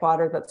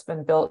breakwater that's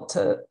been built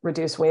to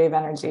reduce wave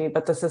energy,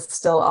 but this is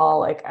still all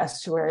like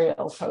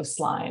estuarial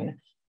coastline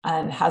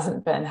and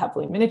hasn't been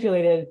heavily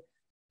manipulated.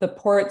 The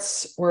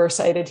ports were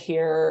sited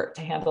here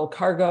to handle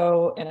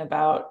cargo in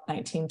about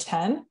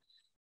 1910.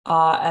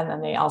 And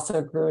then they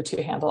also grew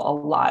to handle a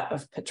lot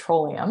of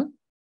petroleum.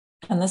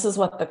 And this is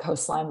what the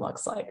coastline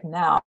looks like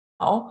now.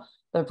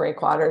 The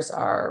breakwaters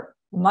are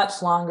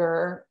much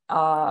longer,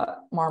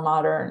 more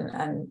modern,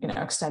 and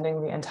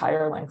extending the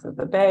entire length of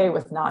the bay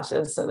with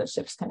notches so that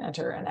ships can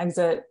enter and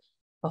exit.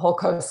 The whole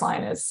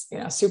coastline is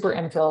super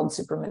infilled,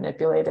 super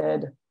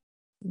manipulated.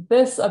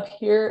 This up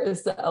here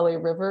is the LA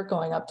River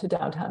going up to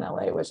downtown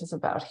LA, which is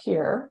about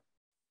here.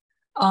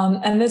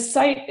 And this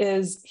site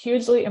is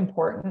hugely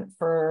important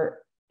for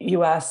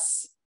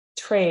US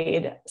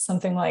trade.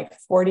 Something like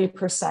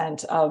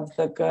 40% of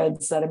the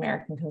goods that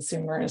American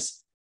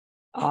consumers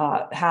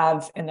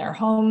have in their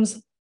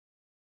homes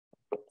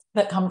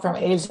that come from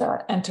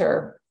Asia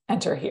enter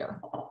here.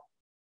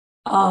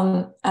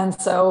 And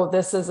so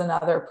this is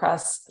another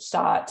press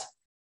shot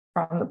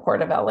from the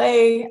port of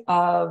LA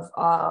of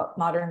a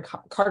modern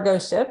cargo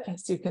ship.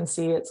 As you can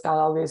see, it's got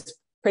all these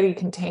pretty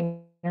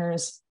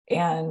containers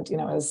and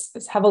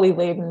is heavily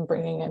laden,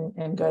 bringing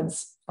in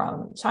goods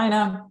from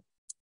China.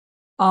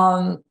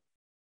 And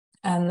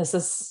this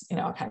is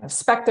a kind of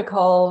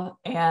spectacle,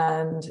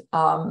 and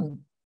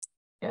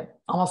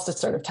almost a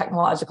sort of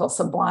technological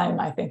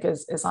sublime, I think,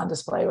 is on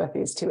display with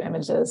these two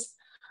images.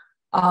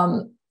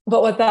 But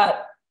what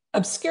that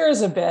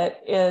obscures a bit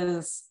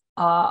is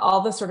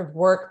all the sort of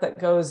work that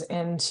goes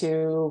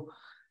into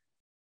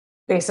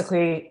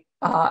basically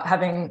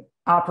having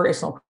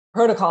operational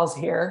protocols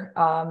here,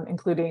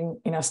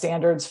 including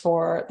standards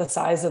for the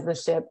size of the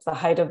ship, the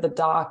height of the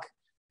dock,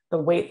 the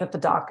weight that the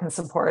dock can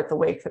support, the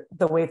weight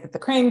that the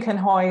crane can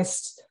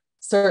hoist,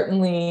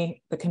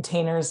 certainly the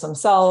containers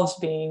themselves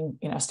being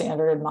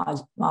standard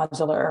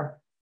modular.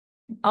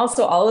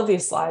 Also, all of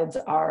these slides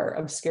are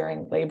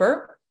obscuring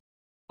labor,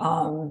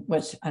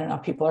 which I don't know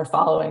if people are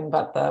following,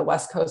 but the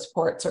West Coast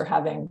ports are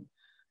having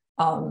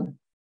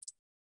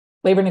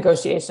labor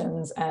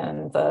negotiations,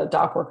 and the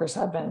dock workers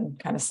have been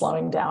kind of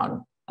slowing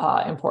down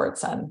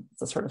imports, and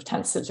it's a sort of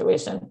tense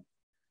situation.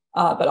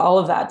 But all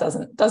of that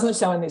doesn't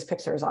show in these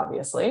pictures,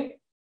 obviously.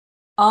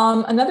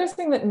 Another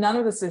thing that none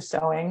of this is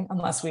showing,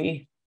 unless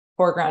we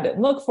foreground it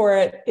and look for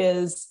it,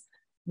 is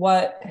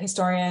what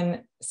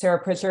historian Sarah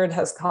Pritchard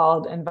has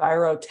called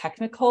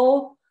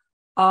envirotechnical,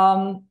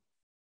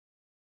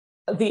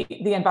 the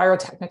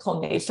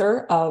envirotechnical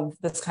nature of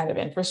this kind of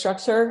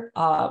infrastructure,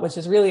 which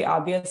is really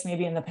obvious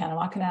maybe in the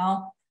Panama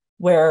Canal,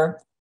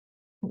 where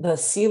the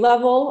sea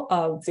level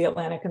of the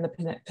Atlantic and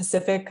the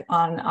Pacific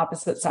on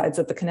opposite sides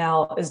of the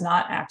canal is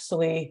not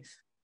actually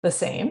the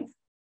same.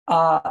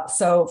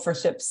 So for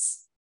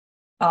ships,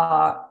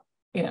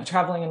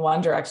 traveling in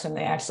one direction,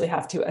 they actually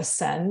have to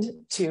ascend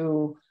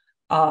to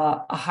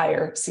a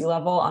higher sea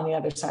level on the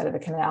other side of the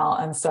canal.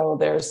 And so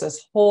there's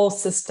this whole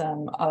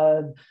system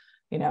of,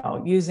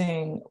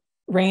 using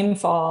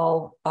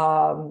rainfall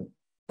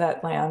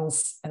that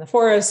lands in the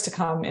forest to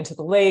come into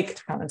the lake,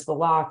 to come into the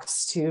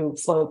locks, to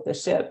float the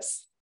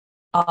ships.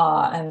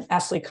 And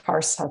Ashley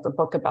Karst has a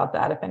book about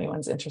that, if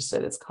anyone's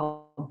interested. It's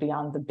called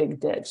Beyond the Big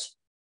Ditch.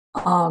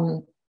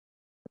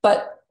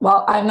 But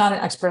while I'm not an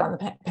expert on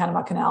the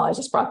Panama Canal, I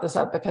just brought this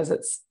up because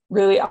it's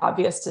really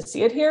obvious to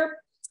see it here.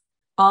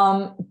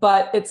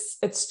 But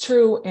it's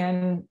true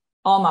in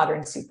all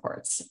modern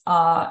seaports.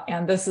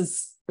 And this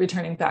is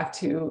returning back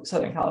to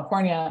Southern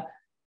California.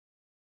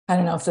 I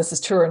don't know if this is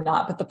true or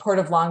not, but the Port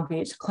of Long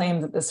Beach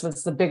claimed that this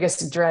was the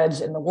biggest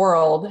dredge in the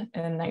world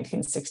in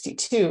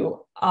 1962.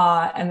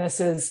 And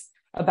this is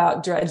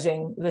about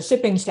dredging the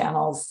shipping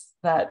channels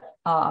that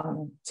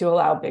to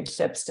allow big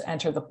ships to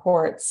enter the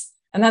ports.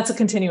 And that's a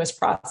continuous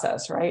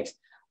process, right?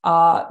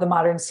 The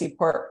modern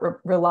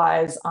seaport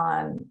relies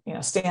on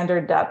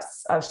standard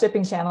depths of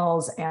shipping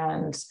channels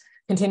and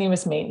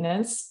continuous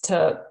maintenance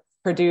to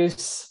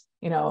produce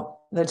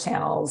the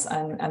channels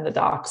and the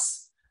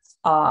docks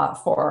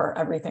for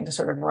everything to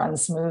sort of run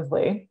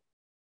smoothly.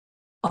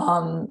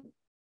 And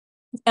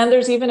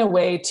there's even a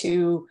way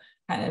to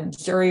kind of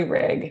jury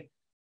rig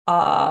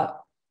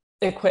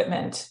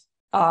equipment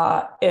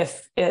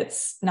if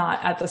it's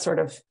not at the sort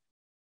of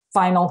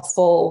final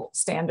full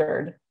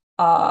standard.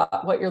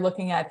 What you're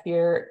looking at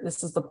here,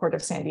 this is the Port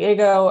of San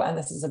Diego, and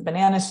this is a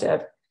banana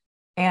ship.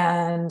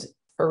 And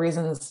for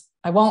reasons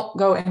I won't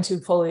go into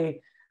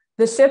fully,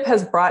 the ship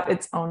has brought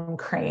its own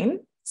crane,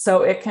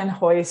 so it can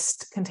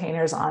hoist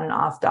containers on and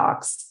off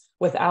docks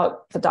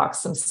without the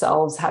docks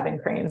themselves having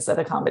cranes that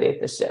accommodate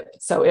the ship.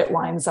 So it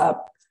winds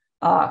up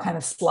kind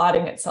of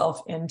slotting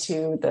itself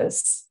into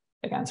this,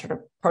 again, sort of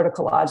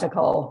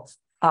protocological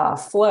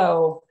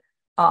flow,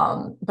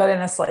 but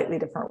in a slightly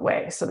different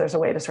way. So there's a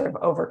way to sort of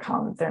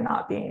overcome there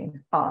not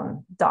being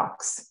cranes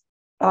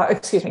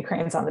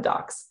on the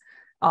docks,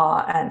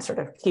 and sort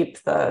of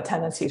keep the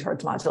tendency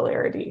towards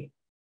modularity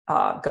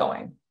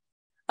going.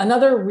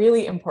 Another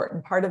really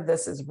important part of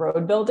this is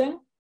road building.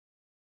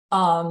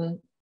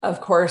 Of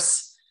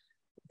course,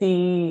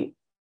 these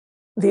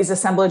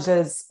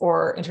assemblages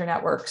or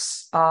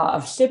internetworks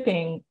of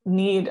shipping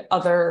need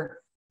other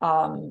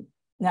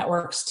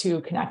networks to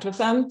connect with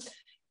them.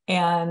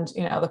 And,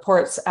 the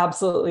ports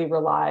absolutely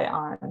rely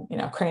on,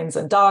 cranes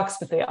and docks,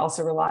 but they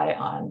also rely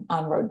on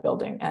road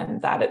building.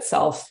 And that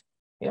itself,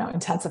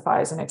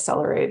 intensifies and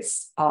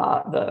accelerates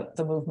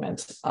the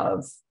movement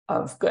of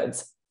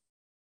goods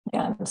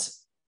and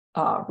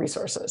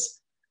resources.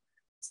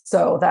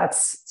 So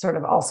that's sort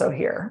of also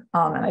here.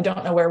 And I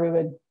don't know where we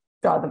would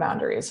draw the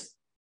boundaries.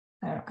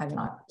 I'm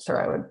not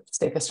sure I would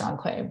stake a strong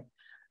claim.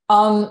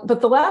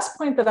 But the last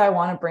point that I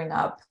want to bring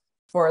up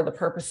for the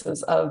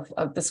purposes of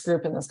this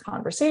group in this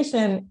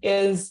conversation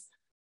is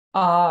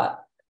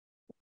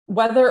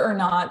whether or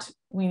not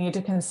we need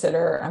to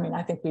consider,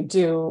 I think we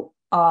do,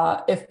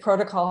 if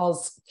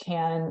protocols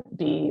can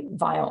be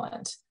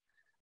violent.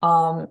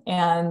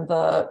 And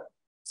the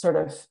sort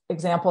of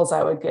examples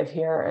I would give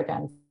here,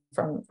 again,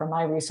 from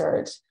my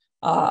research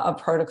of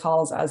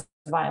protocols as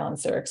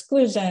violence or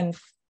exclusion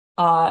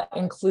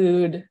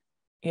include,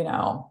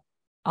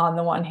 on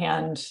the one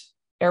hand,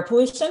 air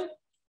pollution.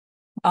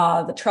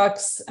 The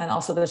trucks and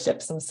also the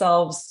ships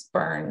themselves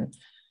burn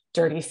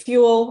dirty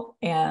fuel.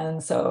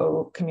 And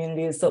so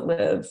communities that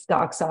live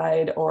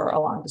dockside or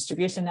along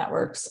distribution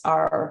networks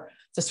are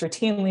just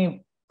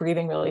routinely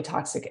breathing really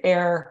toxic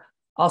air.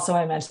 Also,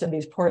 I mentioned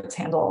these ports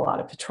handle a lot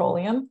of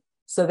petroleum.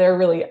 So they're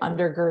really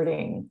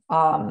undergirding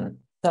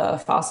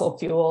the fossil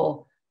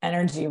fuel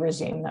energy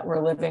regime that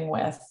we're living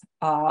with,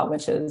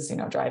 which is,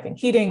 driving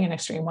heating and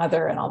extreme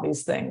weather and all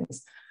these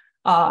things.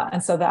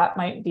 And so that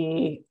might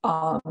be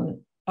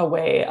a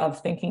way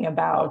of thinking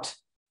about,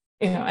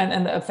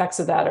 and the effects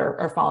of that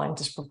are falling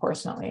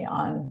disproportionately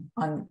on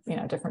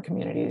different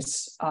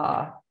communities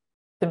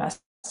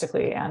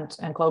domestically and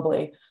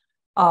globally.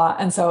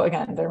 And so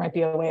again, there might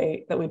be a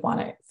way that we want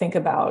to think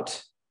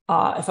about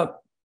if a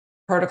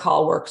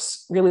protocol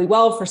works really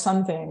well for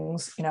some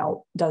things,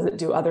 does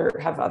it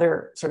have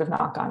other sort of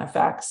knock-on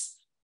effects,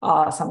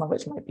 some of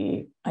which might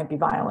be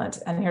violent.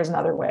 And here's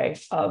another way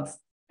of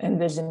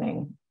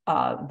envisioning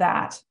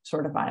that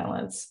sort of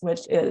violence,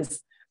 which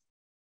is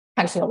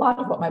actually a lot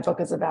of what my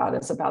book is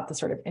about the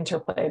sort of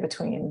interplay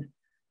between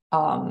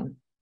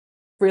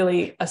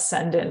really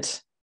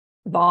ascendant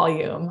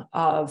volume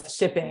of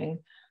shipping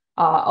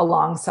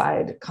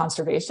alongside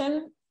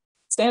conservation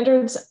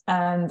standards.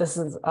 And this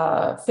is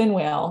a fin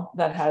whale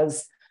that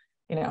has,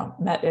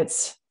 met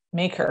its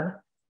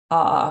maker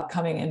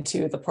coming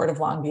into the Port of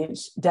Long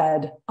Beach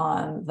dead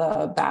on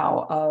the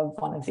bow of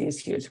one of these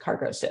huge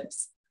cargo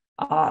ships.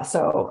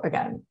 So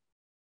again,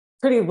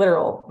 pretty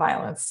literal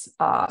violence,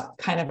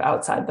 kind of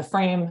outside the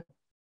frame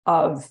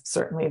of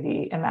certainly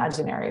the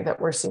imaginary that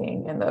we're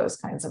seeing in those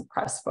kinds of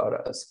press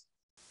photos.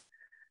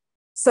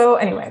 So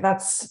anyway,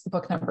 that's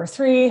book number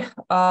 3,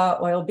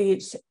 Oil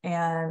Beach,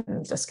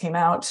 and just came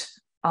out.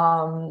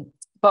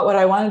 But what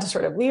I wanted to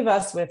sort of leave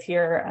us with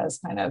here as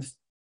kind of,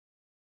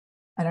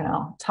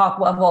 top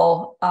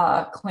level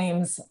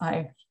claims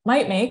I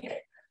might make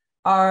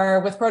are,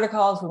 with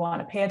protocols, we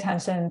want to pay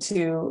attention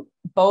to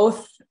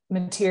both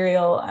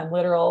material and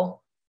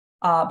literal,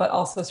 but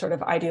also sort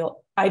of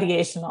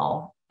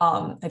ideational.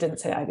 I didn't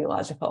say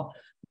ideological,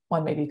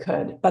 one maybe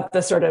could, but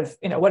the sort of,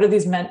 what are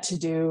these meant to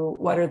do?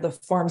 What are the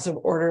forms of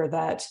order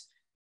that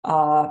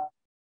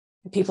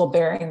people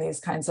bearing these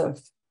kinds of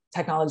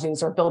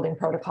technologies or building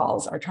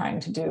protocols are trying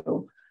to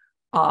do?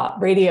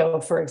 Radio,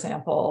 for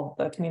example,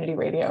 the community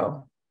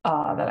radio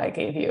that I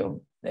gave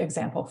you the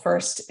example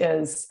first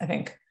is, I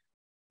think,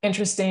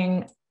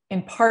 interesting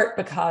in part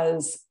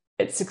because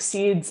it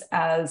succeeds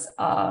as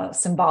a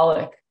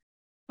symbolic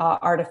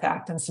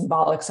artifact and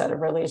symbolic set of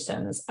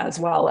relations, as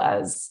well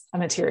as a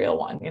material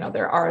one.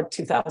 There are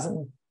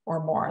 2,000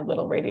 or more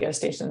little radio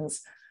stations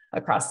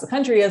across the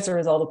country as a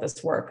result of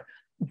this work,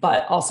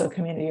 but also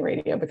community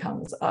radio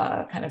becomes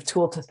a kind of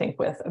tool to think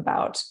with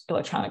about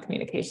electronic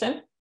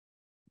communication.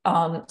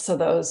 So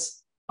those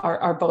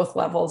are both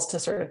levels to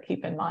sort of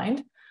keep in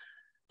mind.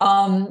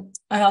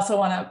 I also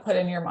want to put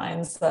in your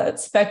minds that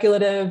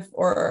speculative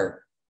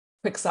or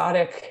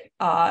quixotic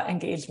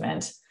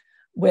engagement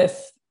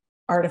with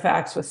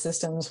artifacts, with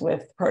systems,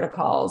 with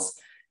protocols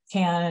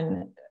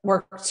can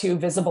work to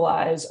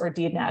visibilize or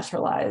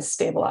denaturalize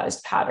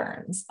stabilized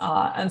patterns.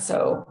 And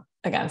so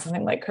again,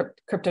 something like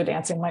crypto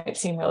dancing might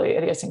seem really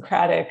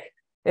idiosyncratic.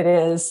 It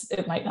is,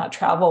 it might not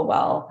travel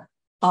well,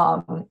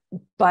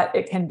 but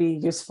it can be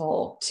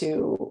useful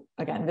to,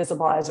 again,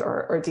 visibilize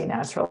or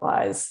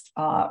denaturalize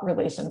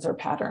relations or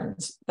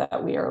patterns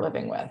that we are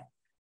living with.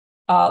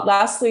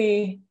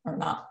 Lastly, or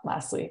not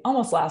lastly,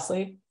 almost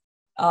lastly,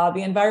 the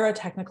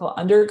envirotechnical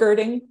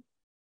undergirding,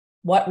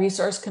 what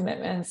resource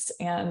commitments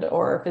and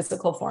or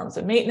physical forms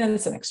of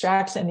maintenance and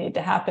extraction need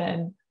to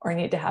happen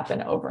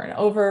over and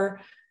over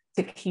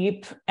to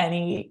keep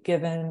any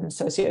given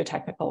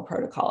sociotechnical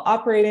protocol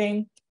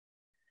operating.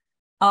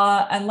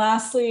 And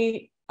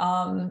lastly,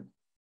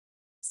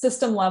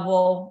 system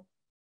level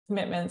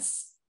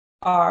commitments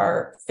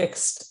are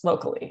fixed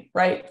locally,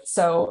 right?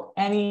 So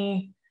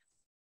any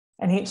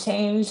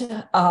change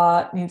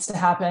needs to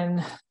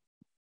happen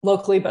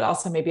locally, but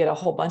also maybe at a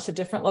whole bunch of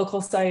different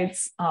local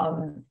sites.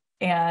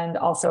 And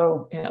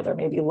also, there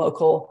may be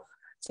local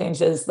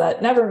changes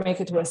that never make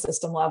it to a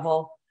system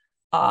level.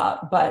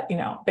 But,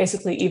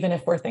 basically, even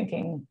if we're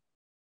thinking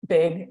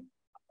big,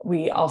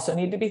 we also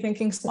need to be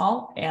thinking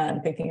small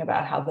and thinking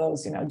about how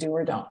those, do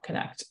or don't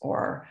connect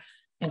or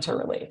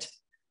interrelate.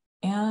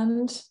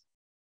 And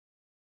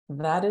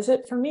that is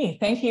it for me.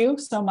 Thank you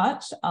so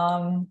much.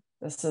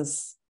 This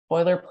is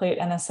boilerplate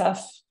NSF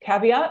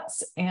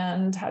caveats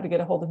and how to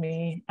get a hold of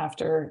me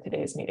after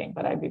today's meeting,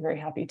 but I'd be very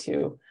happy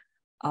to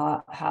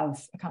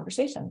have a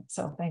conversation.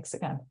 So thanks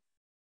again.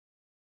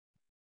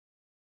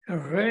 All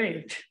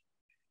right.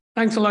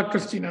 Thanks a lot,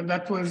 Christina.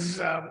 That was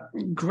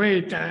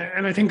great.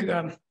 And I think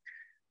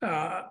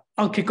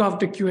I'll kick off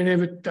the Q&A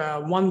with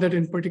one that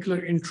in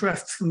particular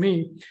interests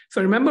me.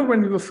 So remember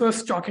when we were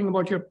first talking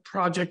about your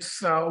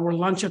projects over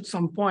lunch at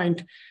some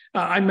point,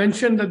 I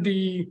mentioned that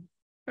the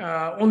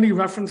only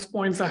reference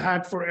points I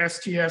had for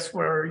STS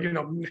were,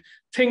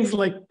 things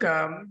like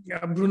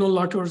Bruno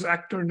Latour's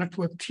actor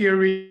network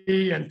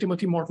theory and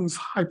Timothy Morton's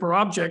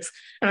hyperobjects.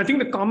 And I think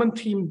the common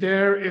theme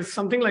there is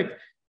something like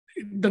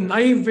the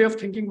naive way of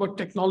thinking about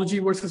technology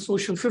versus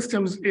social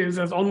systems is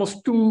as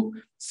almost two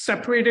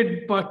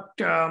separated but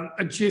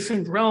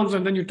adjacent realms.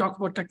 And then you talk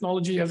about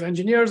technology as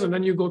engineers, and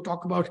then you go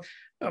talk about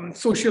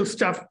social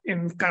stuff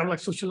in kind of like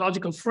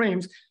sociological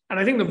frames. And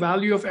I think the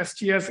value of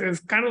STS is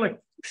kind of like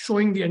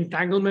showing the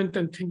entanglement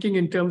and thinking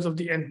in terms of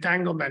the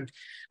entanglement.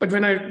 But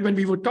when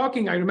we were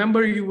talking, I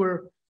remember you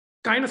were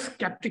kind of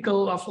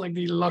skeptical of like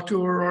the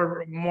Latour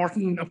or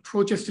Morton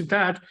approaches to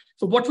that.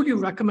 So what would you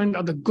recommend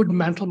are the good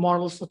mental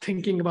models for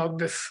thinking about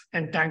this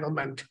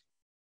entanglement?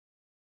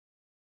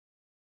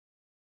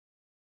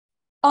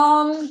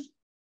 I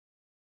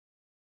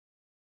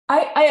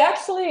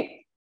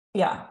actually,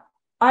 yeah,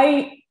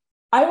 I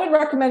would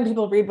recommend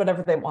people read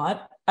whatever they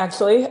want,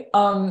 actually.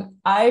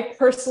 I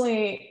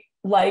personally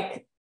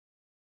like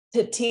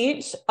to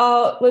teach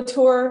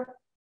Latour.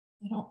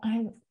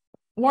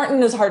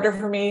 Morton is harder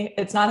for me.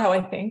 It's not how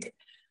I think.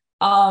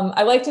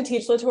 I like to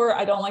teach Latour.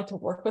 I don't like to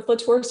work with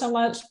Latour so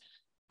much.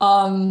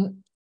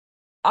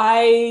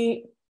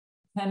 I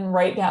can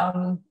write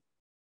down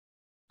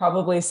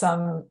probably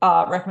some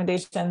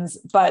recommendations,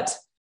 but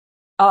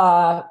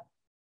it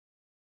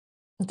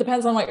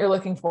depends on what you're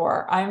looking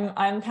for.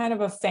 I'm kind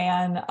of a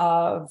fan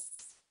of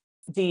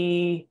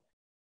the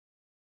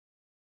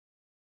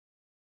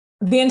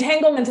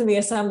entanglement in the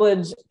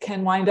assemblage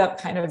can wind up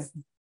kind of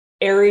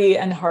airy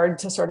and hard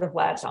to sort of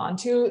latch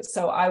onto.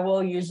 So I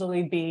will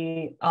usually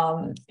be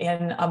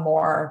in a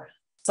more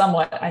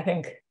somewhat, I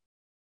think,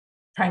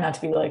 try not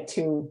to be like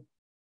too,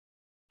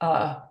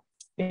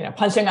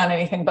 punching on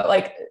anything, but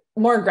like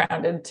more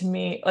grounded to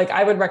me. Like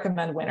I would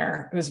recommend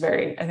Winner, who's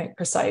very, I think,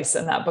 precise.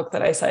 And that book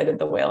that I cited,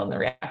 The Whale and the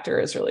Reactor,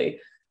 is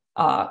really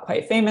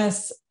quite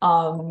famous.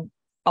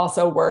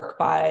 Also work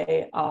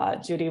by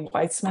Judy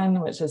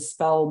Weitzman, which is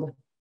spelled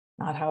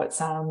not how it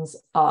sounds,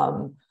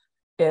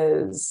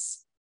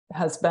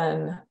 has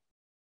been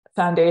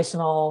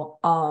foundational.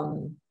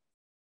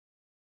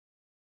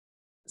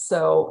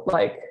 So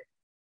like,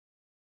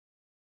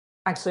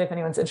 actually, if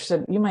anyone's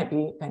interested, you might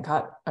be,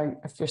 Venkat,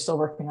 if you're still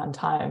working on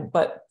time,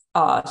 but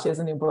she has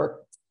a new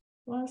book.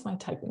 Why is my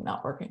typing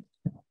not working?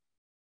 I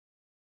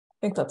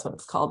think that's what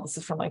it's called. This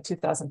is from like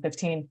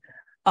 2015.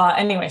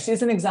 Anyway,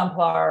 she's an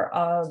exemplar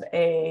of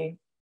a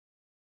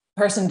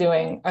person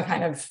doing a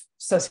kind of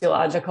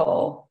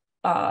sociological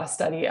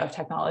study of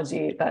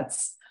technology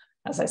that's,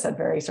 as I said,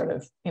 very sort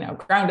of,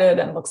 grounded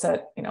and looks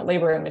at,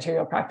 labor and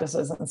material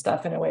practices and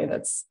stuff in a way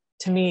that's,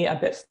 to me, a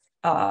bit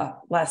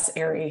less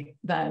airy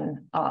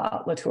than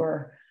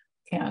Latour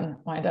can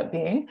wind up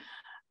being.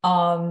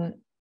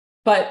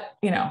 But,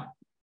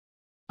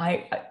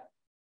 if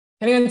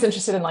anyone's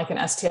interested in like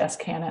an STS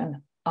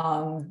canon,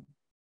 I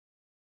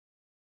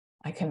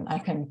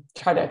can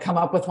try to come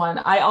up with one.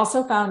 I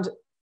also found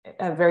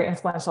a very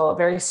influential,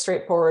 very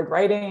straightforward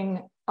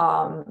writing,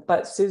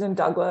 but Susan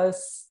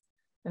Douglas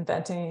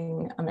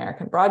Inventing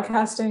American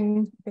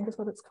Broadcasting, I think is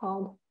what it's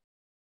called,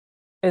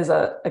 is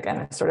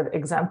again, a sort of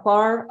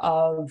exemplar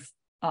of,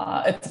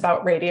 it's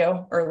about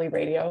radio, early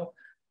radio.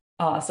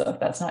 So if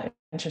that's not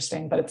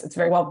interesting, but it's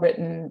very well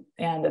written,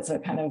 and it's a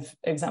kind of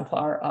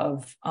exemplar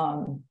of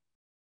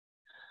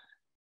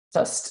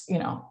just,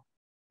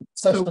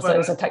 social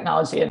studies of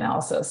technology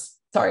analysis.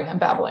 Sorry, I'm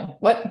babbling.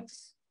 What?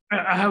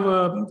 I have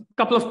a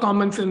couple of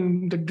comments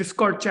in the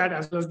Discord chat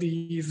as well as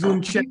the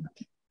Zoom chat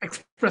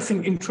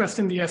expressing interest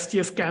in the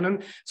STS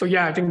canon. So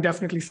yeah, I think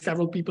definitely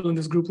several people in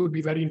this group would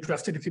be very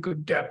interested. If you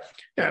could,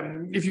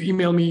 if you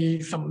email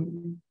me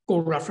some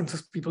core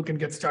references people can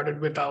get started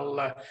with,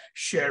 I'll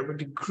share with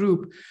the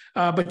group.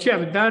 But yeah,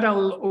 with that,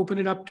 I'll open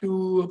it up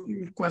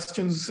to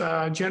questions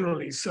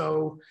generally.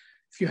 So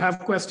if you have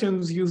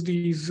questions, use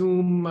the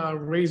Zoom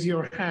raise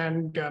your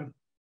hand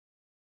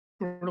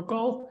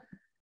protocol.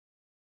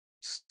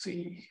 Let's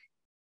see.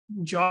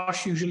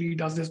 Josh usually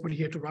does this, but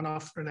he had to run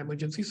off for an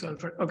emergency. So,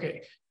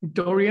 okay,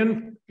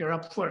 Dorian, you're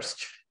up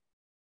first.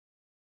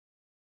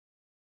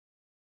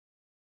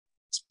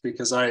 It's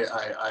because I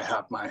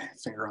have my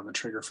finger on the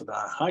trigger for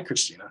that. Hi,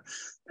 Christina.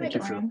 Thank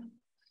you for.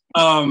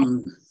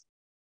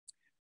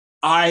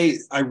 I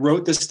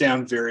wrote this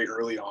down very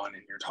early on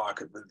in your talk.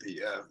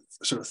 The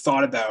sort of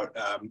thought about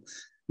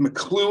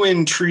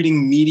McLuhan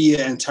treating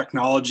media and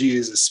technology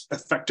as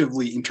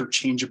effectively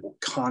interchangeable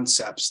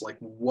concepts. Like,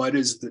 what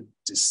is the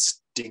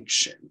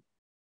distinction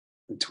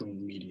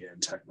between media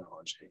and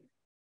technology?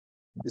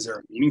 Is there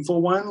a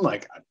meaningful one?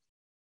 Like,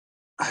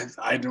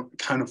 I don't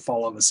kind of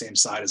fall on the same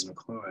side as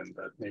McLuhan,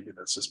 but maybe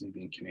that's just me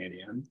being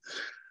Canadian.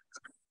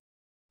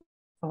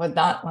 I would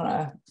not want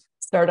to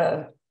start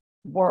a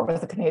war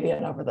with a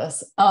Canadian over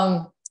this.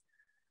 I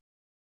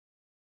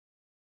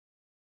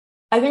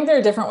think there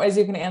are different ways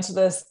you can answer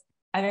this.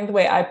 I think the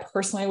way I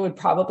personally would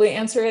probably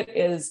answer it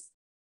is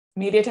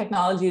media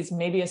technologies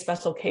may be a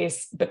special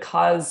case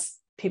because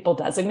people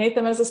designate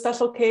them as a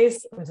special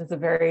case, which is a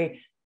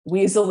very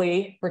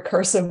weaselly,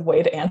 recursive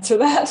way to answer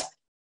that.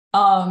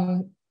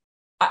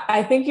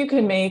 I think you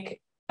can make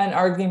an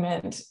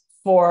argument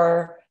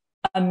for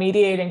a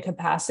mediating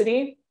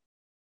capacity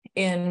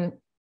in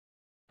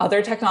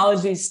other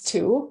technologies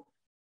too,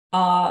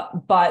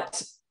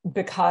 but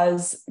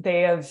because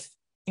they have,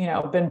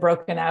 been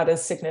broken out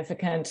as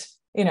significant,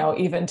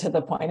 even to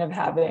the point of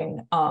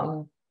having,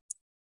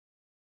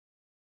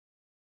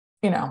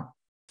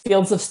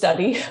 fields of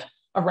study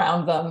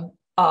around them.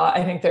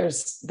 I think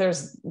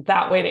there's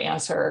that way to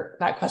answer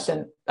that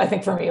question. I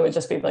think for me, it would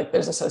just be like,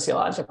 there's a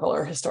sociological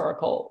or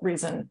historical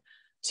reason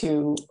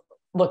to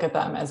look at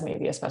them as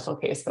maybe a special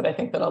case. But I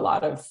think that a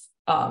lot of,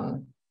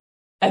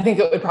 I think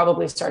it would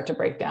probably start to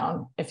break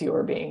down if you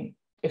were being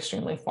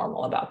extremely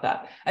formal about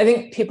that. I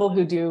think people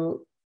who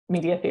do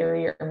media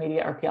theory or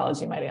media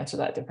archaeology might answer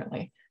that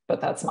differently,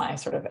 but that's my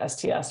sort of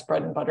STS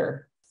bread and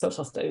butter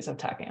social studies of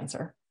tech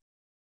answer.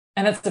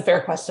 And it's a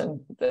fair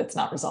question that's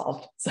not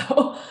resolved.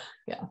 So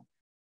yeah.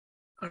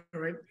 All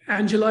right,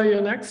 Angela,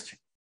 you're next.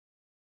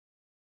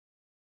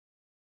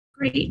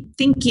 Great,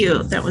 thank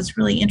you. That was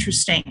really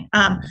interesting.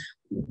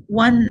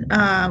 One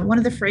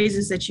of the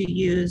phrases that you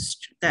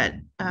used that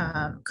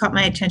caught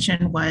my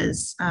attention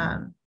was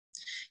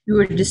you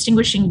were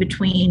distinguishing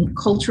between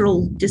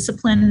cultural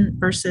discipline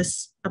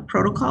versus a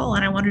protocol,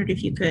 and I wondered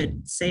if you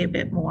could say a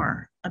bit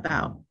more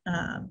about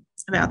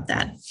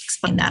that,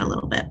 explain that a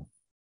little bit.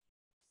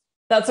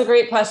 That's a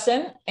great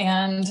question,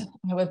 and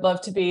I would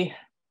love to be,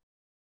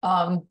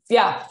 I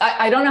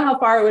don't know how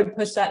far I would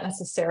push that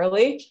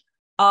necessarily,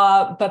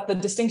 but the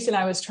distinction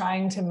I was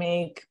trying to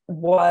make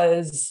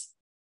was,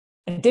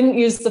 I didn't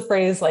use the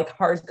phrase like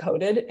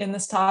hard-coded in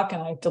this talk,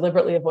 and I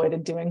deliberately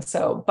avoided doing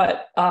so,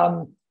 but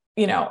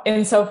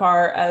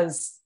insofar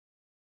as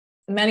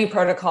many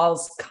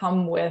protocols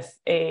come with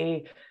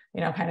a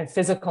kind of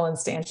physical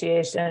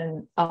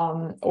instantiation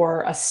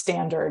or a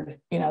standard,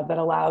 that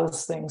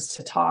allows things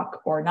to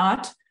talk or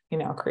not,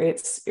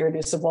 creates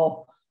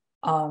irreducible,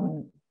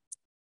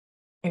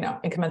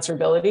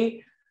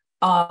 incommensurability,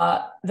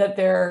 that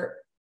there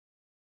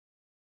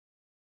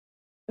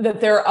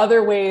are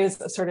other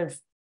ways of sort of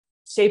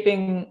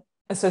shaping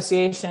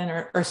association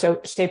or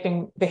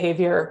shaping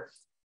behavior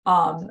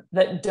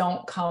that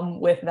don't come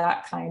with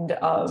that kind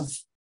of,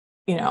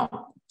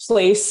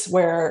 place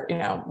where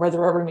the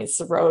rubber meets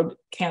the road.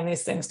 Can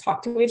these things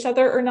talk to each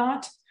other or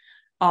not?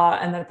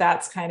 And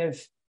that's kind of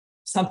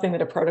something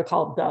that a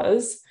protocol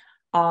does.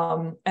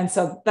 And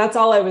so that's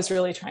all I was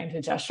really trying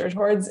to gesture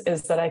towards,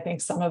 is that I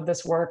think some of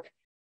this work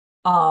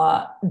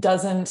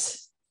doesn't,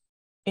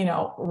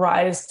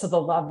 rise to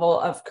the level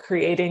of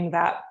creating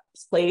that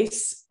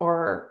place,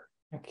 or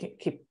I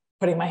keep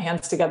putting my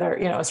hands together,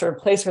 a sort of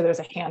place where there's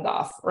a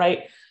handoff,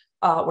 right?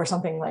 Where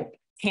something like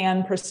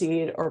can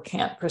proceed or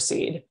can't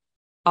proceed.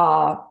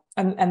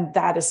 And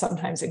that is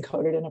sometimes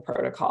encoded in a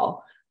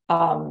protocol.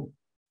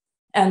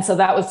 And so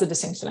that was the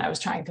distinction I was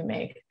trying to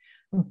make.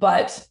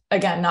 But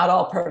again, not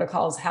all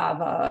protocols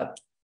have a,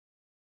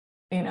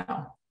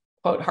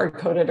 quote,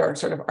 hard-coded or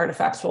sort of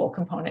artifactual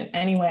component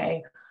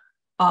anyway.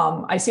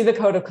 I see the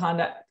code of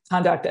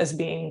conduct as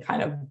being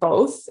kind of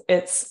both.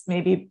 It's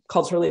maybe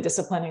culturally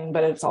disciplining,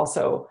 but it's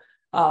also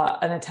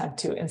an attempt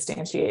to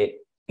instantiate,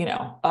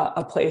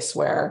 a place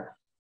where,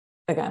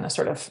 again, a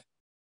sort of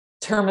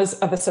term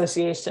of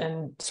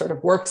association sort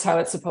of works how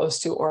it's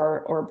supposed to,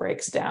 or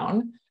breaks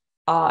down,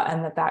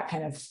 and that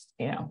kind of,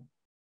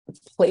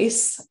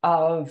 place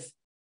of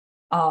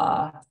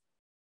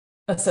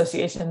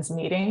associations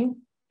meeting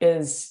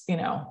is,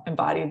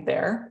 embodied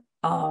there.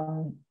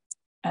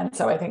 And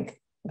so I think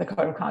the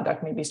code of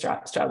conduct maybe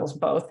straddles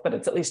both, but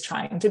it's at least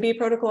trying to be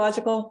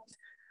protocological.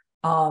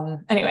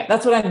 Anyway,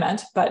 that's what I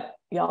meant, but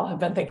y'all have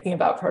been thinking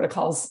about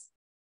protocols,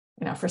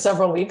 for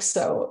several weeks.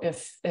 So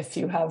if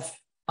you have,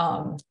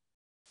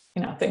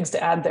 things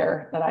to add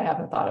there that I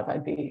haven't thought of,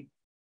 I'd be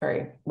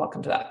very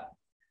welcome to that.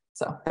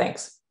 So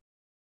thanks.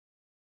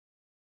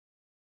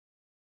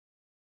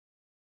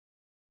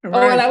 Right.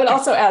 Oh, and I would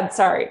also add,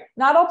 sorry,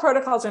 not all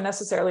protocols are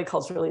necessarily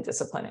culturally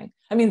disciplining.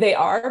 I mean, they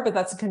are, but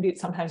that can be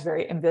sometimes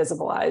very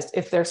invisibilized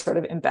if they're sort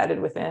of embedded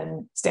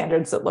within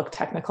standards that look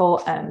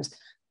technical and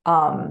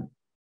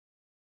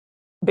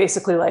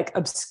basically like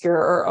obscure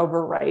or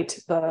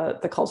overwrite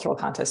the cultural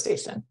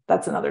contestation.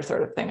 That's another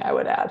sort of thing I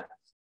would add.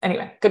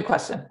 Anyway, good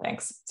question.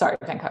 Thanks. Sorry,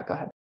 Venkat, go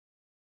ahead.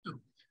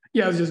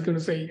 Yeah, I was just going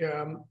to say,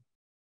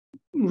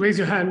 raise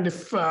your hand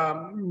if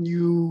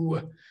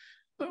you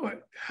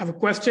have a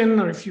question,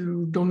 or if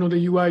you don't know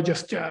the UI,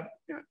 just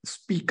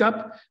speak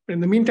up. But in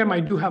the meantime, I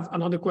do have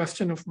another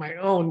question of my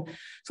own.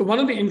 So one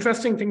of the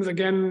interesting things,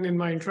 again, in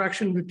my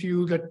interaction with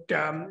you that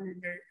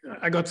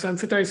I got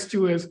sensitized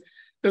to is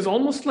there's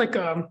almost like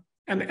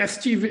an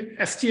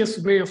STS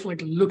way of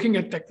like looking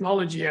at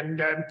technology.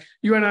 And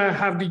you and I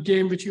have the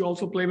game, which you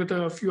also play with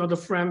a few other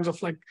friends, of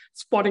like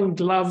spotting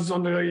gloves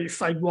on the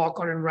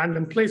sidewalk or in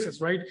random places,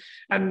 right?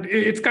 And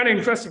it's kind of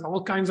interesting,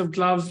 all kinds of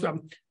gloves,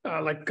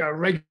 like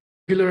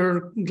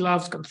regular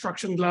gloves,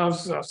 construction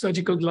gloves,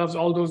 surgical gloves,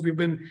 all those. We've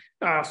been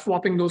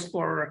swapping those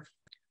for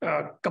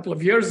a couple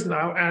of years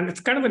now. And it's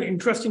kind of an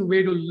interesting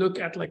way to look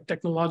at like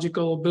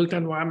technological built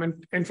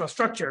environment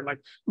infrastructure, like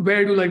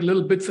where do like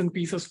little bits and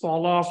pieces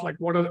fall off, like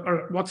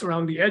what's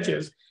around the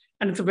edges.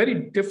 And it's a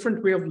very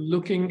different way of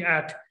looking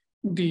at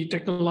the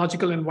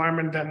technological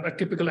environment than a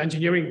typical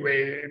engineering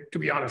way, to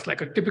be honest.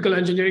 Like a typical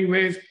engineering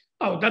way is,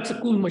 oh, that's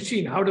a cool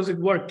machine. How does it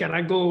work? Can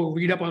I go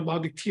read up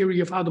about the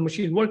theory of how the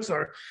machine works?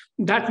 Or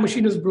that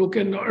machine is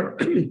broken or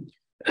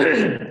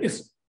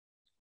is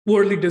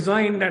poorly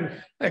designed, and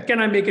can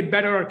I make it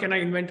better, or can I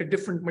invent a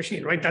different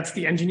machine, right? That's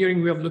the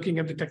engineering way of looking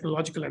at the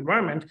technological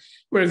environment.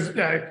 Whereas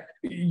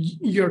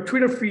your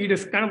Twitter feed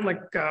is kind of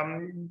like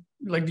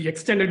the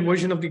extended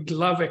version of the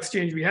glove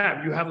exchange we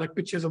have. You have like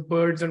pictures of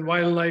birds and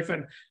wildlife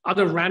and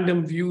other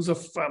random views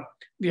of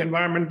the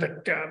environment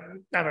that,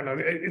 I don't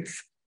know,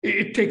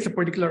 it takes a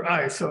particular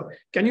eye. So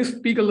can you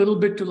speak a little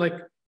bit to like,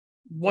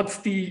 what's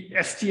the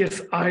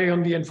STS eye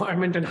on the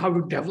environment and how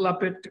to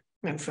develop it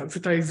and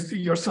sensitize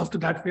yourself to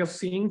that way of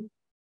seeing?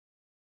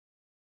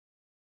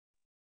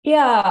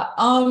 Yeah,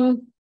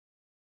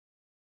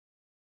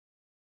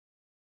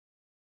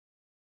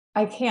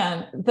 I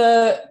can.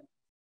 I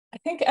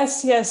think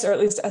STS, or at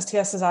least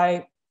STS as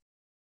I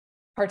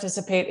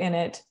participate in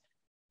it,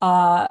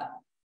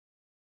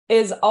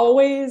 is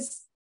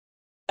always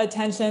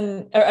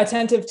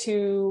attentive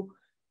to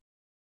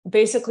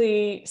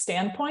basically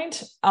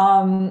standpoint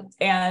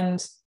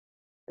and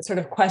sort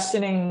of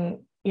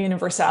questioning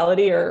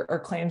universality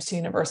or claims to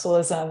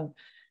universalism.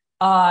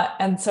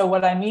 And so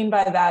what I mean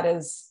by that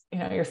is,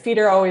 your feet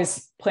are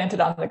always planted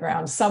on the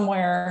ground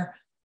somewhere.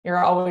 You're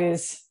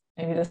always,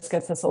 maybe this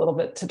gets us a little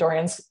bit to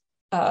Dorian's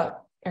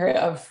area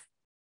of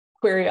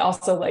query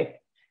also,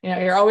 like,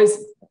 you're always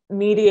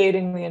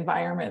mediating the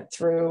environment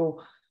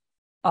through,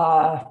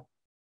 a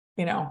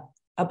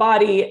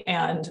body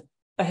and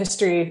a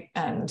history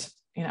and,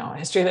 a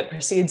history that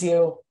precedes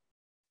you.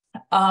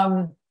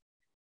 And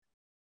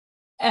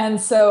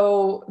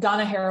so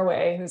Donna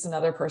Haraway, who's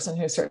another person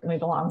who certainly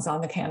belongs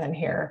on the canon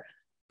here,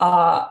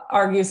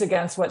 argues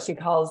against what she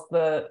calls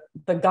the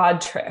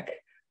God trick,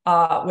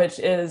 which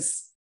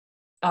is,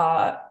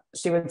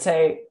 she would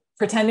say,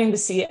 pretending to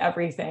see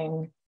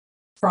everything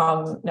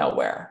from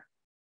nowhere.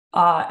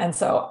 And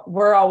so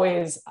we're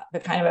always, the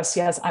kind of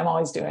STS I'm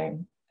always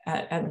doing,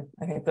 and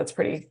I think that's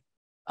pretty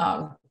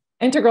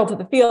integral to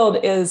the field,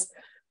 is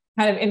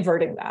kind of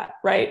inverting that,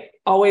 right?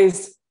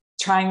 Always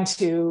trying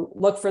to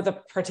look for the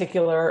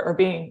particular, or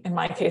being, in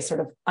my case, sort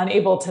of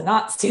unable to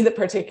not see the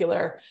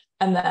particular,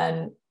 and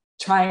then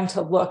trying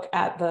to look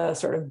at the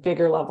sort of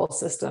bigger level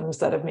systems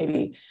that have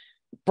maybe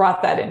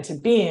brought that into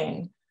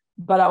being,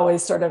 but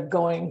always sort of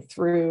going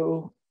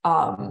through,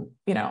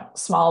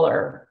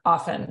 smaller,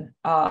 often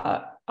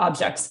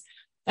objects.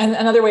 And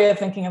another way of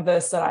thinking of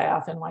this that I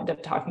often wind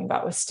up talking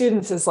about with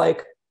students is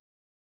like,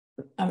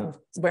 I'm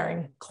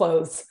wearing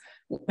clothes,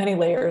 many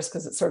layers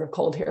because it's sort of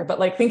cold here, but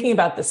like thinking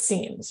about the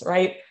seams,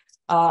 right?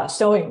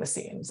 Showing the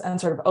seams and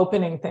sort of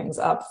opening things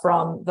up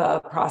from the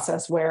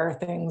process where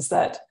things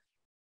that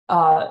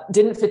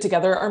didn't fit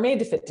together are made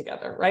to fit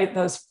together, right?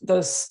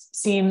 Those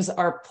seams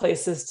are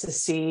places to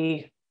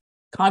see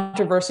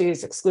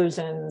controversies,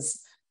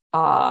 exclusions,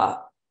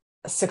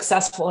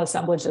 successful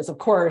assemblages, of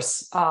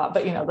course, but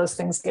those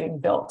things getting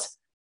built.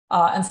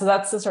 And so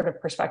that's the sort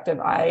of perspective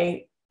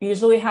I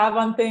usually have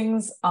on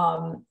things.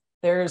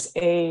 There's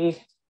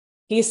a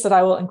piece that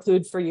I will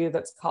include for you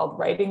that's called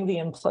Writing the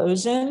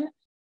Implosion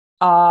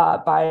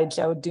by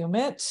Joe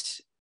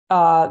Dumit.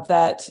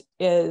 That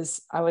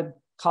is, I would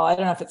call, I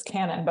don't know if it's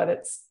canon,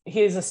 but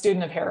he's a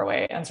student of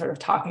Haraway and sort of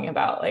talking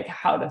about like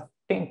how to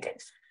think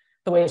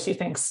the way she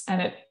thinks.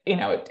 And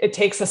it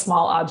takes a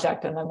small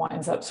object and then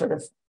winds up sort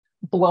of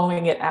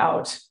blowing it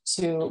out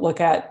to look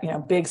at,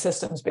 big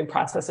systems, big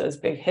processes,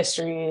 big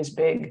histories,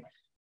 big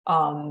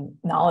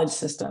knowledge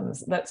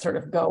systems that sort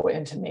of go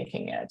into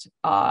making it.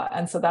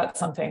 And so that's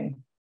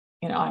something,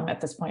 I'm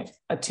at this point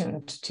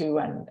attuned to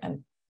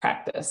and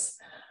practice,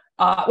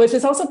 which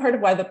is also part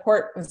of why the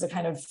port was a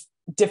kind of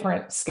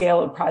different scale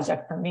of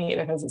project for me,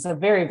 because it's a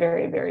very,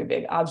 very, very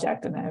big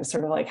object. And I was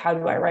sort of like, how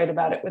do I write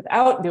about it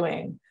without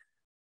doing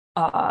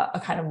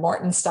a kind of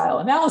Morton style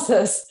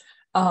analysis?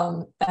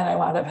 And I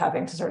wound up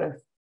having to sort of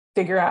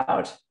figure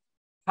out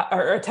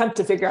or attempt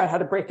to figure out how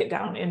to break it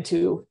down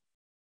into,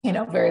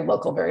 very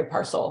local, very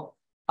partial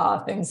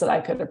things that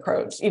I could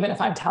approach, even if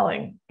I'm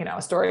telling,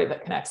 a story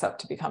that connects up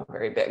to become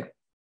very big.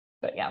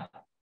 But yeah.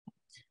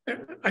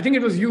 I think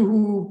it was you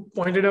who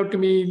pointed out to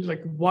me,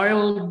 like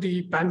while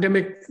the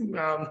pandemic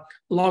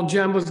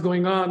logjam was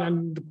going on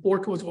and the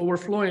port was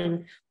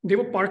overflowing, they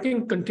were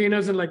parking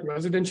containers in like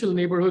residential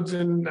neighborhoods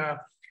in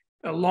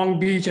Long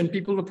Beach, and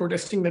people were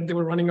protesting that they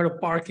were running out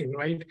of parking,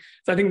 right?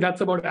 So I think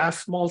that's about as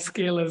small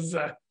scale as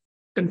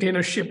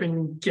container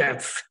shipping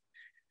gets.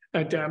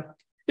 But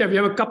yeah, we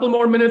have a couple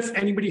more minutes.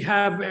 Anybody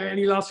have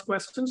any last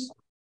questions?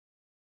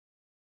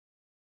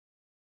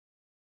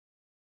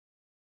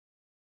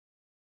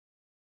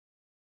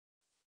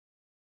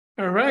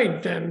 All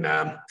right, then.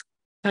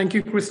 Thank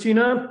you,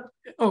 Christina.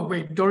 Oh,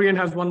 wait, Dorian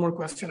has one more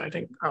question, I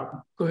think. Oh,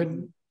 go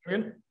ahead,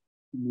 Dorian.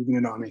 Moving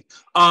it on me.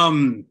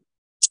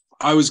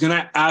 I was going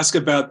to ask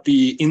about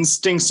the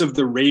instincts of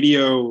the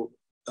radio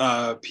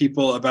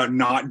people about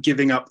not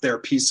giving up their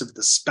piece of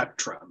the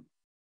spectrum.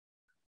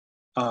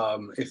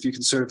 If you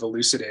can sort of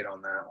elucidate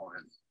on that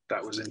one,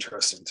 that was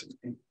interesting to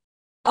me.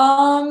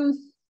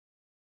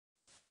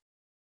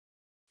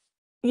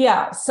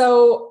 Yeah,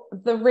 so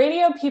the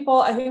radio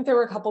people, I think there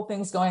were a couple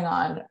things going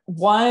on.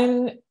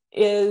 One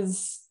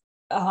is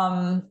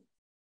some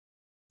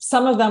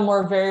of them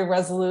were very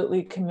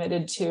resolutely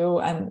committed to,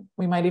 and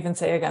we might even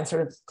say again,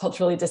 sort of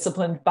culturally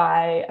disciplined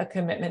by a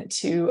commitment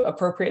to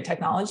appropriate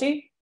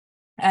technology,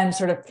 and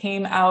sort of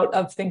came out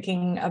of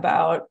thinking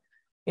about,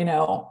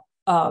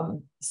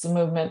 some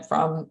movement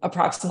from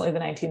approximately the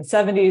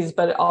 1970s,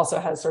 but it also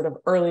has sort of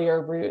earlier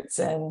roots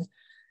in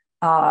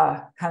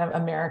kind of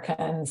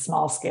American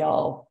small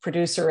scale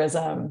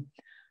producerism,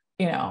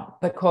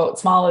 the quote,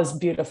 "small is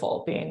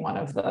beautiful" being one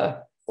of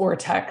the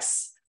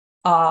ortex.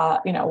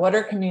 What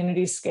are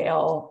community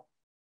scale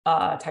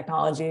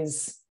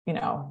technologies,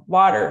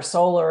 water,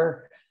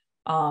 solar,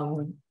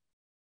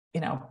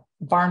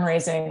 barn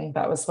raising.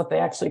 That was what they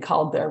actually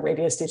called their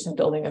radio station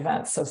building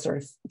events. So sort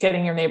of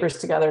getting your neighbors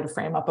together to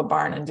frame up a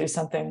barn and do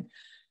something,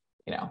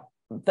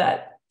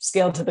 that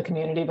scaled to the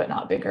community, but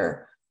not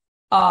bigger.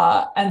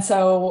 And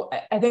so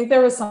I think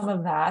there was some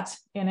of that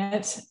in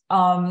it.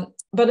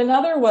 But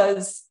another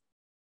was,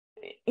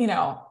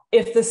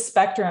 if the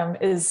spectrum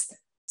is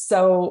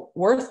so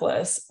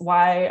worthless,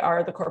 why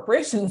are the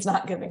corporations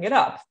not giving it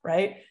up,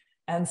 right?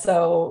 And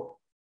so,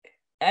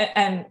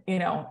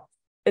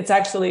 it's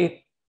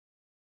actually,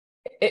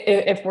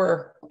 if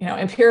we're,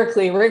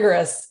 empirically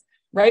rigorous,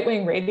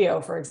 right-wing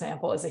radio, for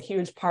example, is a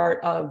huge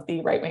part of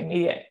the right-wing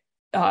media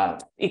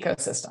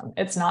ecosystem.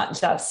 It's not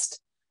just,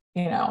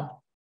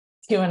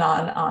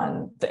 QAnon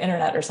on the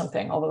internet or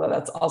something, although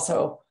that's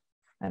also,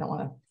 I don't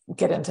want to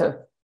get into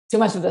too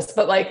much of this,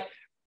 but like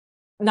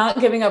not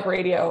giving up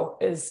radio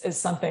is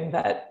something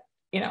that,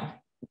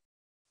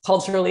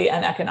 culturally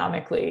and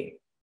economically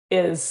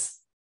is,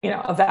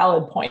 a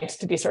valid point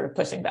to be sort of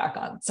pushing back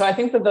on. So I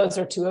think that those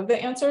are two of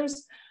the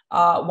answers.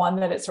 One,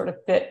 that it sort of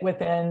fit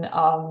within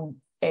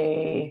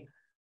a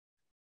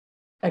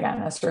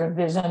sort of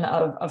vision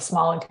of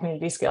small and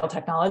community scale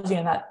technology.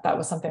 And that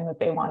was something that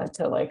they wanted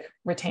to like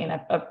retain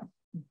a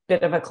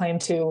bit of a claim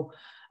to.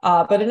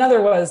 But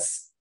another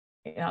was,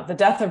 the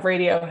death of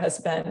radio has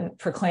been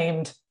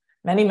proclaimed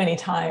many, many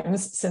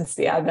times since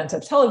the advent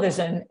of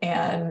television.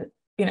 And,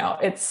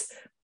 it's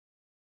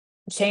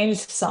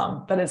changed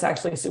some, but it's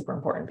actually super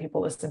important.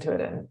 People listen to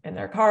it in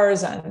their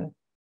cars, and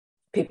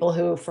people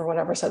who, for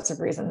whatever sets of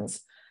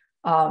reasons,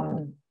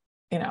 don't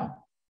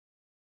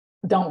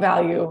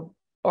value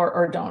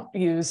or don't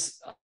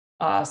use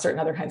certain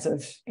other kinds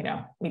of,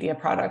 media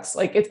products.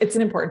 Like it's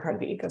an important part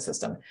of the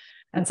ecosystem.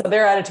 And so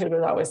their attitude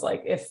was always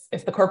like,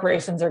 if the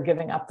corporations are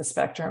giving up the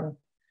spectrum,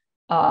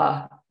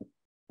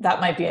 that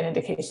might be an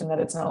indication that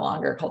it's no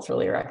longer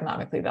culturally or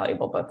economically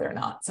valuable, but they're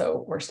not.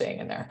 So we're staying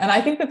in there. And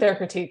I think that their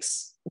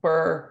critiques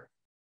were,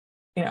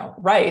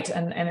 right.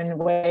 And in a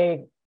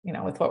way,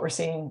 with what we're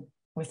seeing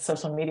with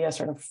social media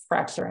sort of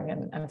fracturing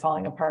and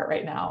falling apart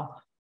right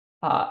now,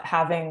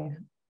 having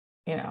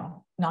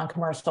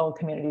non-commercial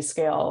community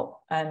scale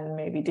and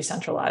maybe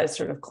decentralized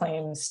sort of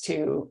claims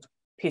to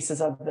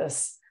pieces of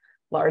this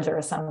larger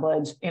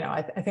assemblage.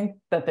 I think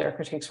that their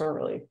critiques were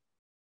really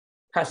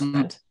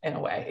prescient in a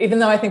way, even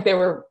though I think they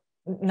were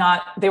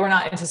not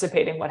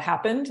anticipating what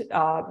happened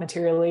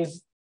materially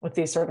with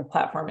these sort of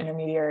platform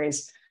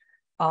intermediaries.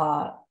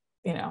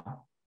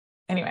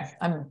 Anyway,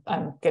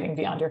 I'm getting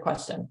beyond your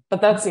question,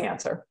 but that's the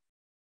answer.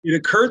 It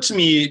occurred to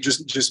me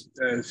just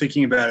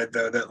thinking about it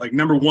though, that like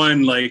number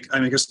one, like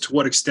I guess to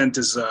what extent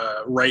does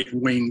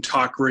right-wing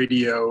talk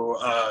radio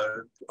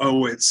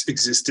owe its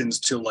existence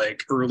to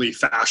like early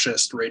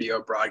fascist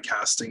radio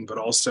broadcasting, but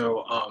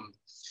also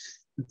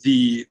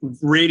the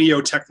radio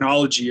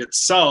technology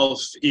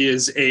itself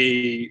is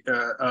a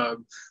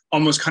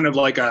almost kind of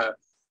like a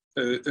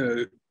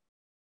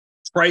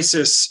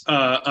crisis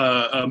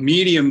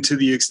medium, to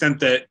the extent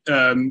that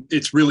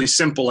it's really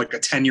simple, like a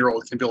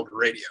 10-year-old can build a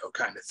radio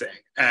kind of thing.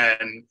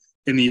 And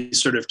in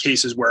these sort of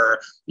cases where,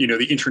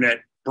 the internet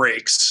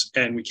breaks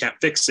and we can't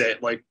fix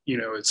it, like,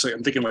 it's like,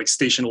 I'm thinking like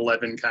Station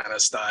 11 kind of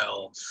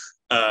style,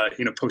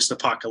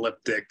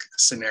 post-apocalyptic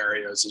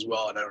scenarios as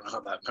well. And I don't know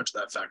how much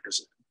that factors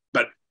in,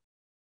 but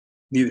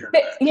neither.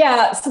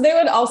 Yeah, so they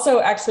would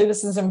also, actually,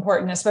 this is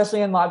important,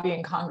 especially in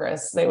lobbying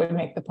Congress, they would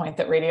make the point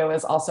that radio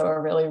is also a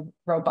really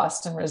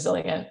robust and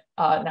resilient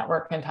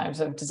network in times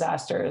of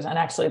disasters. And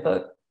actually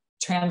the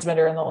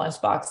transmitter in the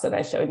lunchbox that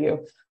I showed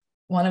you,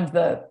 one of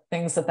the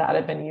things that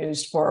had been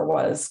used for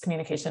was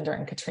communication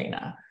during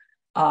Katrina.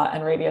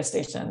 And radio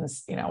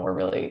stations, were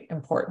really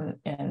important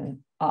in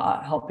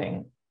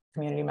helping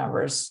community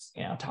members,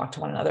 talk to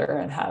one another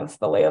and have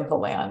the lay of the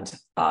land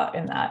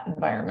in that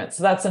environment.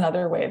 So that's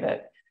another way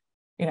that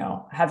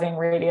having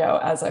radio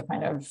as a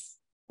kind of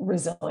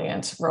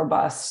resilient,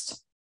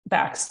 robust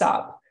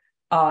backstop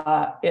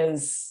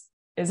is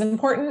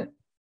important.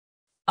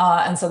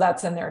 And so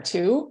that's in there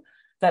too,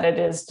 that it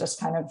is just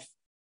kind of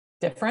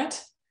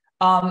different.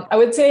 I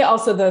would say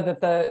also though that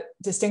the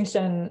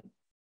distinction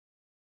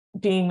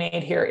being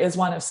made here is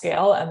one of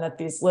scale, and that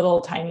these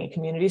little tiny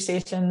community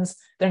stations,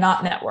 they're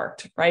not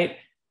networked, right?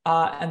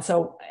 And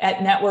so at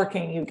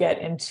networking, you get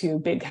into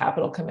big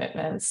capital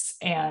commitments,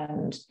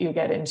 and you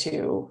get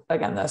into,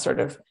 again, the sort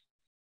of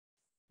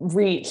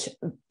reach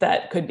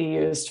that could be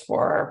used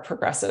for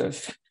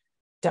progressive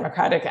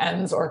democratic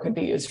ends or could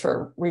be used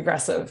for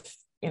regressive,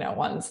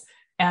 ones.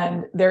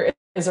 And there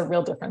is a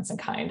real difference in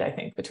kind, I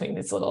think, between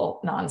these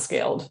little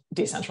non-scaled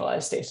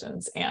decentralized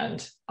stations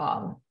and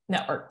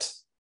networked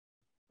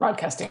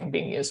broadcasting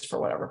being used for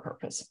whatever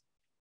purpose.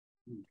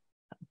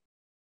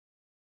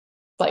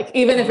 Like,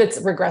 even if it's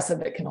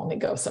regressive, it can only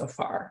go so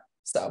far.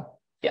 So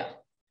yeah.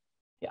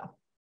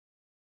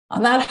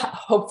 On that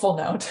hopeful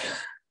note.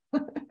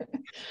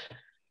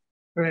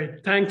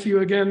 Great, thank you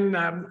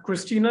again,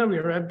 Christina. We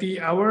are at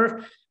the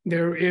hour.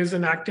 There is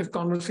an active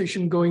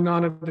conversation going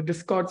on at the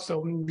Discord, so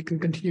we can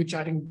continue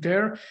chatting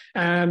there.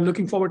 And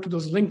looking forward to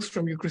those links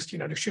from you,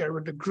 Christina, to share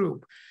with the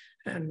group.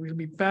 And we'll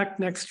be back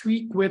next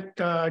week with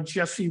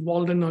Jesse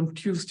Walden on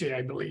Tuesday,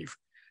 I believe.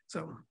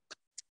 So,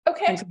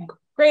 okay.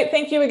 Great,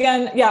 thank you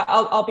again. Yeah,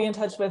 I'll be in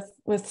touch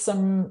with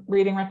some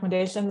reading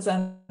recommendations,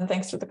 and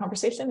thanks for the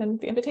conversation and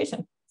the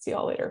invitation. See you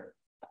all later.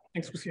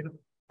 Thanks, Christina.